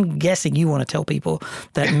everywhere. I'm guessing you want to tell people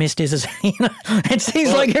that Mist is, it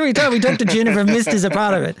seems like every time we talk to Juniper, Mist is a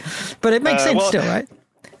part of it. But it makes sense still, right?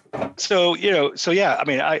 So, I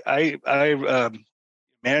mean, I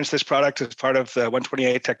manage this product as part of the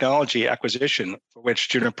 128 technology acquisition, for which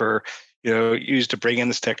Juniper, used to bring in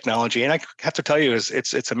this technology. And I have to tell you,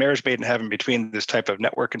 it's a marriage made in heaven between this type of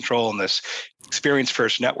network control and this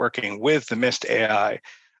experience-first networking with the Mist AI.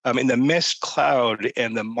 In the Mist cloud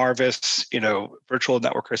and the Marvis, virtual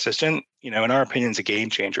network assistant, in our opinion, is a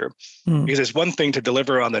game changer. Because it's one thing to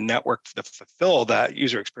deliver on the network to fulfill that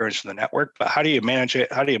user experience from the network, but how do you manage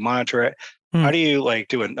it? How do you monitor it? How do you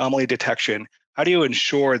do anomaly detection? How do you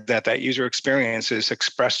ensure that user experience is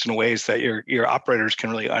expressed in ways that your operators can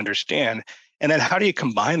really understand? And then how do you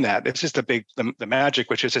combine that? It's just the magic,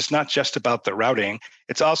 which is it's not just about the routing,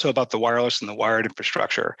 it's also about the wireless and the wired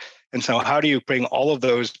infrastructure. And so how do you bring all of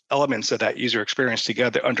those elements of that user experience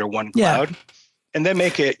together under one cloud and then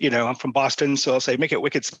make it, I'm from Boston, so I'll say make it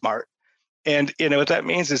wicked smart. And what that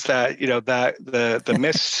means is that that the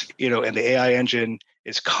Mist and the AI engine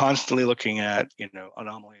is constantly looking at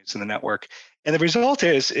anomalies in the network, and the result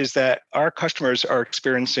is that our customers are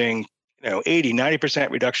experiencing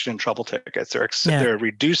 80-90% reduction in trouble tickets. They're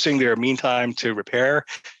reducing their mean time to repair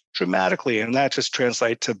dramatically, and that just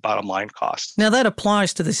translates to bottom line costs. Now that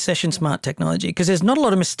applies to the Session Smart technology because there's not a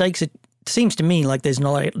lot of mistakes. It seems to me like there's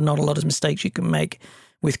not a lot of mistakes you can make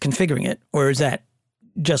with configuring it, or is that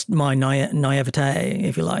just my naivete,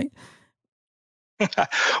 if you like?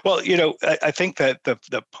 Well, I think that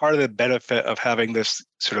the part of the benefit of having this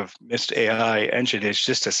sort of Mist AI engine is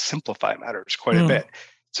just to simplify matters quite a bit.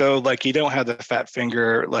 So like you don't have the fat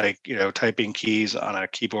finger, typing keys on a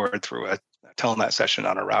keyboard through a telnet session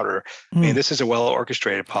on a router. I mean, this is a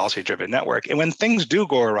well-orchestrated, policy-driven network. And when things do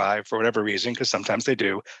go awry for whatever reason, because sometimes they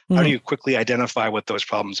do, how do you quickly identify what those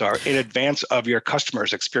problems are in advance of your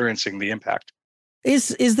customers experiencing the impact?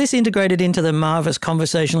 Is this integrated into the Marvis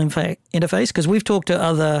conversational interface? Because we've talked to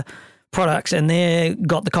other products and they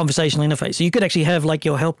got the conversational interface. So you could actually have like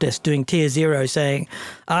your help desk doing tier 0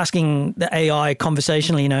 asking the AI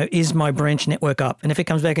conversationally, is my branch network up? And if it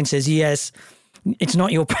comes back and says yes, it's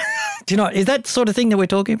not your, is that sort of thing that we're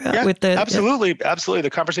talking about? Yeah, with absolutely. Absolutely. The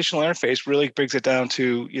conversational interface really brings it down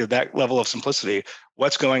to, that level of simplicity.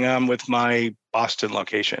 What's going on with my Boston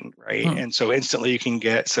location, right? And so instantly you can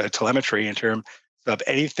get telemetry in terms of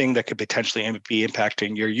anything that could potentially be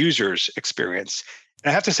impacting your user's experience.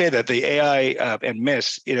 And I have to say that the AI and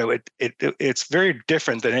Mist, it's very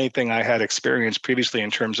different than anything I had experienced previously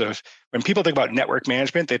in terms of when people think about network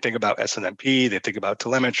management, they think about SNMP, they think about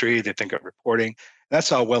telemetry, they think of reporting.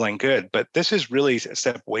 That's all well and good, but this is really a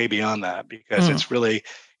step way beyond that because it's really,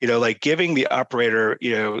 like giving the operator,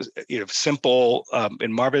 simple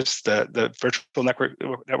in Marvis, the virtual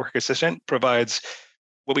network assistant provides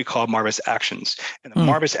what we call Marvis actions. And the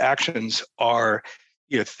Marvis actions are,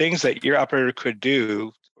 things that your operator could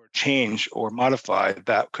do or change or modify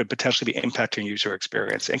that could potentially be impacting user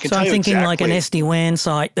experience. And so I'm thinking like an SD-WAN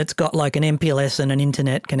site that's got like an MPLS and an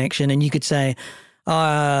internet connection, and you could say,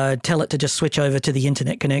 tell it to just switch over to the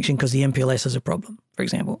internet connection because the MPLS is a problem, for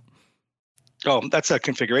example. Oh, that's a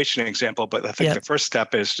configuration example, but I think the first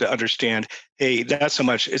step is to understand, hey, not so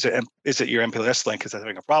much is it your MPLS link is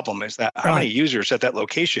having a problem, is that how many users at that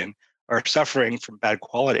location are suffering from bad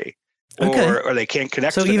quality or they can't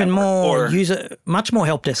connect to the even network, much more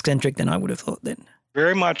help desk centric than I would have thought then.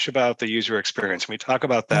 Very much about the user experience. When we talk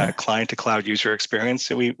about that client to cloud user experience,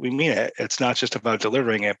 we mean it. It's not just about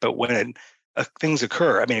delivering it, but when things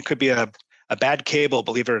occur. I mean, it could be a bad cable,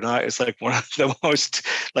 believe it or not, is like one of the most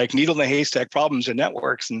like needle in the haystack problems in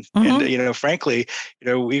networks. And frankly,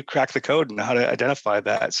 we've cracked the code on how to identify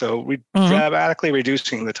that. So we dramatically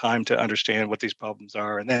reducing the time to understand what these problems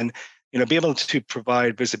are. And then, be able to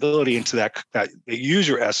provide visibility into that the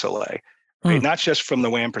user SLA, right? Not just from the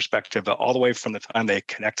WAN perspective, but all the way from the time they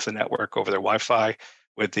connect to the network over their Wi-Fi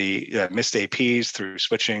with the Mist APs through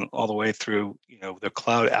switching all the way through, the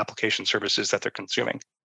cloud application services that they're consuming.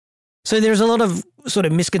 So there's a lot of sort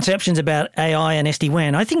of misconceptions about AI and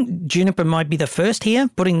SD-WAN. I think Juniper might be the first here,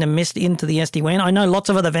 putting the Mist into the SD-WAN. I know lots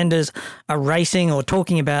of other vendors are racing or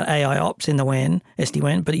talking about AI ops in the WAN,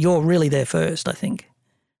 SD-WAN, but you're really there first, I think.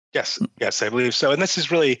 Yes, I believe so. And this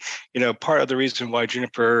is really, part of the reason why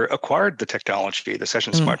Juniper acquired the technology, the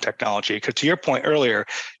Session Smart technology. Because to your point earlier,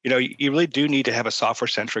 you really do need to have a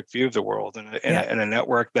software-centric view of the world and a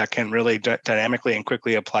network that can really dynamically and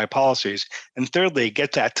quickly apply policies. And thirdly,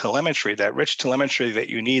 get that telemetry, that rich telemetry that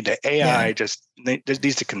you need. The AI just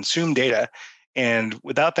needs to consume data. And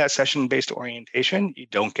without that session-based orientation, you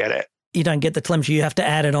don't get it. You don't get the telemetry. You have to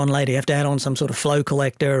add it on later. You have to add on some sort of flow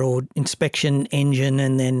collector or inspection engine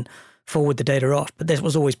and then forward the data off. But that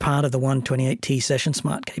was always part of the 128T Session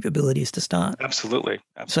Smart capabilities to start. Absolutely.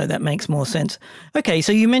 So that makes more sense. Okay,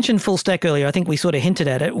 so you mentioned full stack earlier. I think we sort of hinted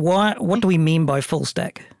at it. What do we mean by full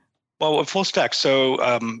stack? Well, full stack. So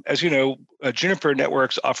as you know, Juniper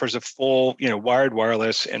Networks offers a full, wired,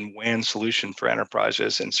 wireless, and WAN solution for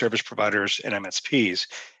enterprises and service providers and MSPs.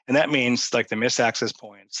 And that means like the Mist access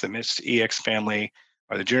points, the Mist EX family,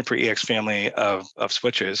 or the Juniper EX family of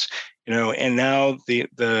switches, and now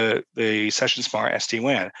the Session Smart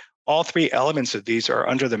SD-WAN. All three elements of these are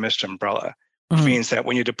under the Mist umbrella, which means that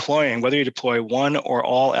when you're deploying, whether you deploy one or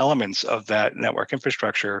all elements of that network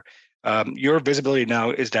infrastructure, Your visibility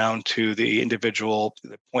now is down to the individual,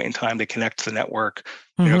 the point in time they connect to the network.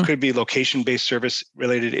 It could be location-based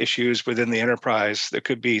service-related issues within the enterprise. There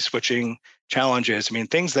could be switching challenges. I mean,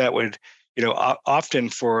 things that would, often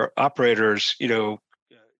for operators,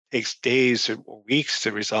 takes days or weeks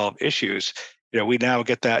to resolve issues. We now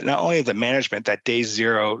get that, not only the management, that day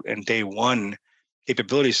 0 and day 1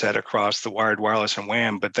 capability set across the wired, wireless, and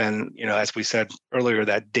WAN, but then, as we said earlier,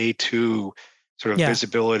 that day 2 sort of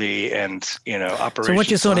visibility and, operations. So what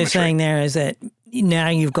you're sort of saying there is that now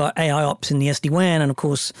you've got AI ops in the SD-WAN, and of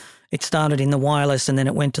course it started in the wireless and then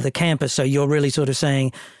it went to the campus. So you're really sort of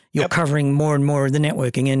saying you're covering more and more of the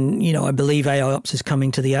networking. And, I believe AI ops is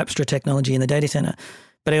coming to the Apstra technology in the data center.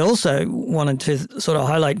 But I also wanted to sort of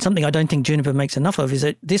highlight something I don't think Juniper makes enough of, is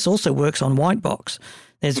that this also works on white box.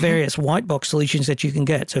 There's various white box solutions that you can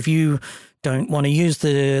get. So if you don't want to use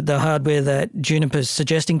the hardware that Juniper's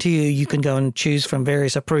suggesting to you, you can go and choose from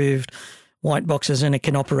various approved white boxes, and it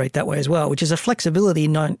can operate that way as well, which is a flexibility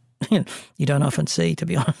you don't often see, to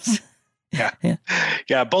be honest.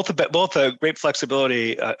 Yeah. Both a great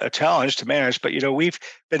flexibility, a challenge to manage, but we've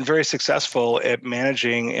been very successful at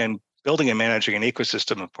managing and building and managing an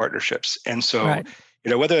ecosystem of partnerships. And so,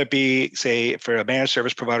 whether it be, say, for a managed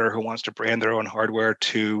service provider who wants to brand their own hardware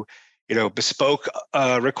to, bespoke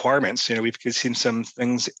requirements. We've seen some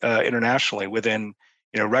things internationally within,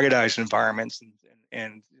 ruggedized environments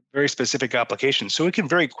and very specific applications. So we can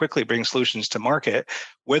very quickly bring solutions to market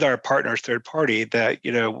with our partners, third party, that,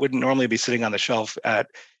 wouldn't normally be sitting on the shelf at,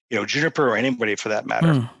 Juniper or anybody for that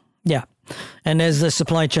matter. Yeah. And there's the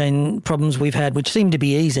supply chain problems we've had, which seem to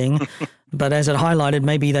be easing. But as it highlighted,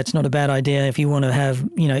 maybe that's not a bad idea if you want to have,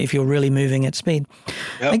 if you're really moving at speed.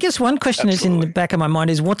 I guess one question is in the back of my mind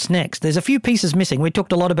is what's next? There's a few pieces missing. We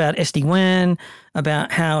talked a lot about SD-WAN,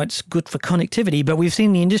 about how it's good for connectivity, but we've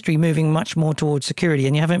seen the industry moving much more towards security.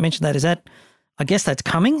 And you haven't mentioned that. Is that, I guess that's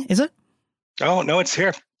coming, is it? Oh, no, it's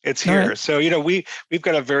here. It's here. Right. So, we've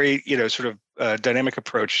got a very, sort of dynamic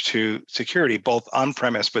approach to security, both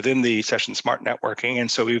on-premise within the Session Smart networking. And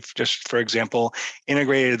so we've just, for example,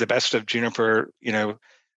 integrated the best of Juniper,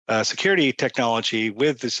 security technology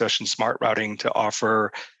with the Session Smart routing to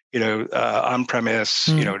offer, on-premise,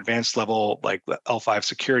 advanced level, like L5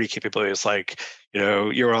 security capabilities, like,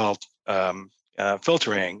 URL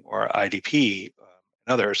filtering or IDP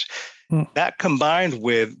and others. That combined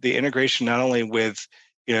with the integration, not only with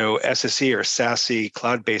SSE or SASE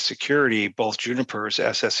cloud-based security, both Juniper's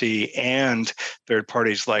SSE and third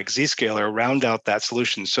parties like Zscaler round out that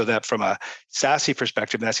solution so that from a SASE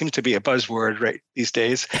perspective, and that seems to be a buzzword right these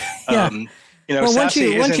days. Well, once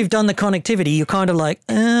you've done the connectivity, you're kind of like,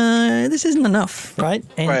 this isn't enough, right?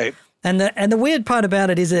 And the weird part about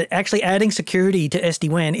it is that actually adding security to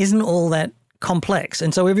SD-WAN isn't all that complex,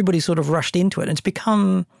 and so everybody sort of rushed into it. And it's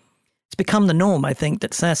become the norm, I think,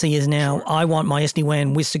 that SASE is now, I want my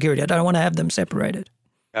SD-WAN with security. I don't want to have them separated.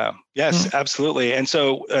 Yes, absolutely. And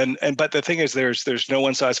so, but the thing is, there's no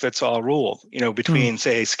one size fits all rule, between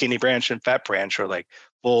say skinny branch and fat branch, or like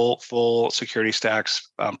full security stacks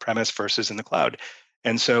on premise versus in the cloud.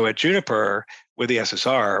 And so at Juniper with the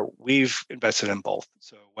SSR, we've invested in both.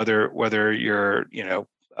 So whether you're,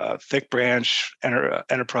 thick branch,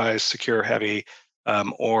 enterprise, secure, heavy,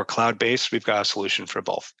 or cloud-based, we've got a solution for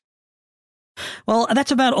both. Well,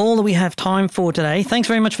 that's about all that we have time for today. Thanks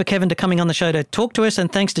very much for Kevin to coming on the show to talk to us,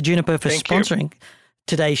 and thanks to Juniper for sponsoring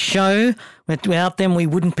today's show. Without them, we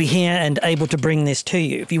wouldn't be here and able to bring this to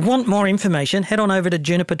you. If you want more information, head on over to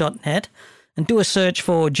juniper.net and do a search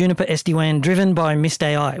for Juniper SD-WAN driven by Mist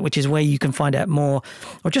AI, which is where you can find out more.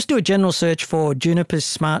 Or just do a general search for Juniper's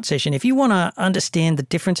Smart Session. If you want to understand the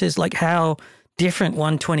differences, like how different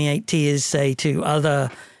 128T is, say, to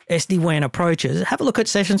other SD-WAN approaches, have a look at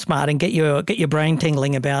Session Smart and get your brain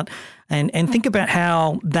tingling about and think about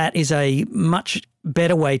how that is a much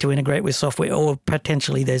better way to integrate with software, or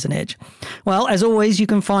potentially there's an edge. Well, as always, you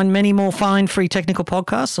can find many more fine free technical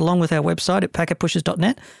podcasts along with our website at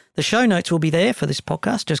packetpushers.net. The show notes will be there for this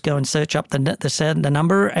podcast. Just go and search up the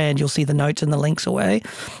number and you'll see the notes and the links away.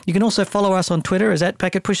 You can also follow us on Twitter as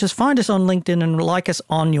 @PacketPushers. Find us on LinkedIn and like us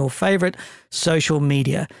on your favorite social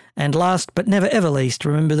media. And last but never ever least,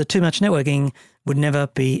 remember that too much networking would never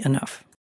be enough.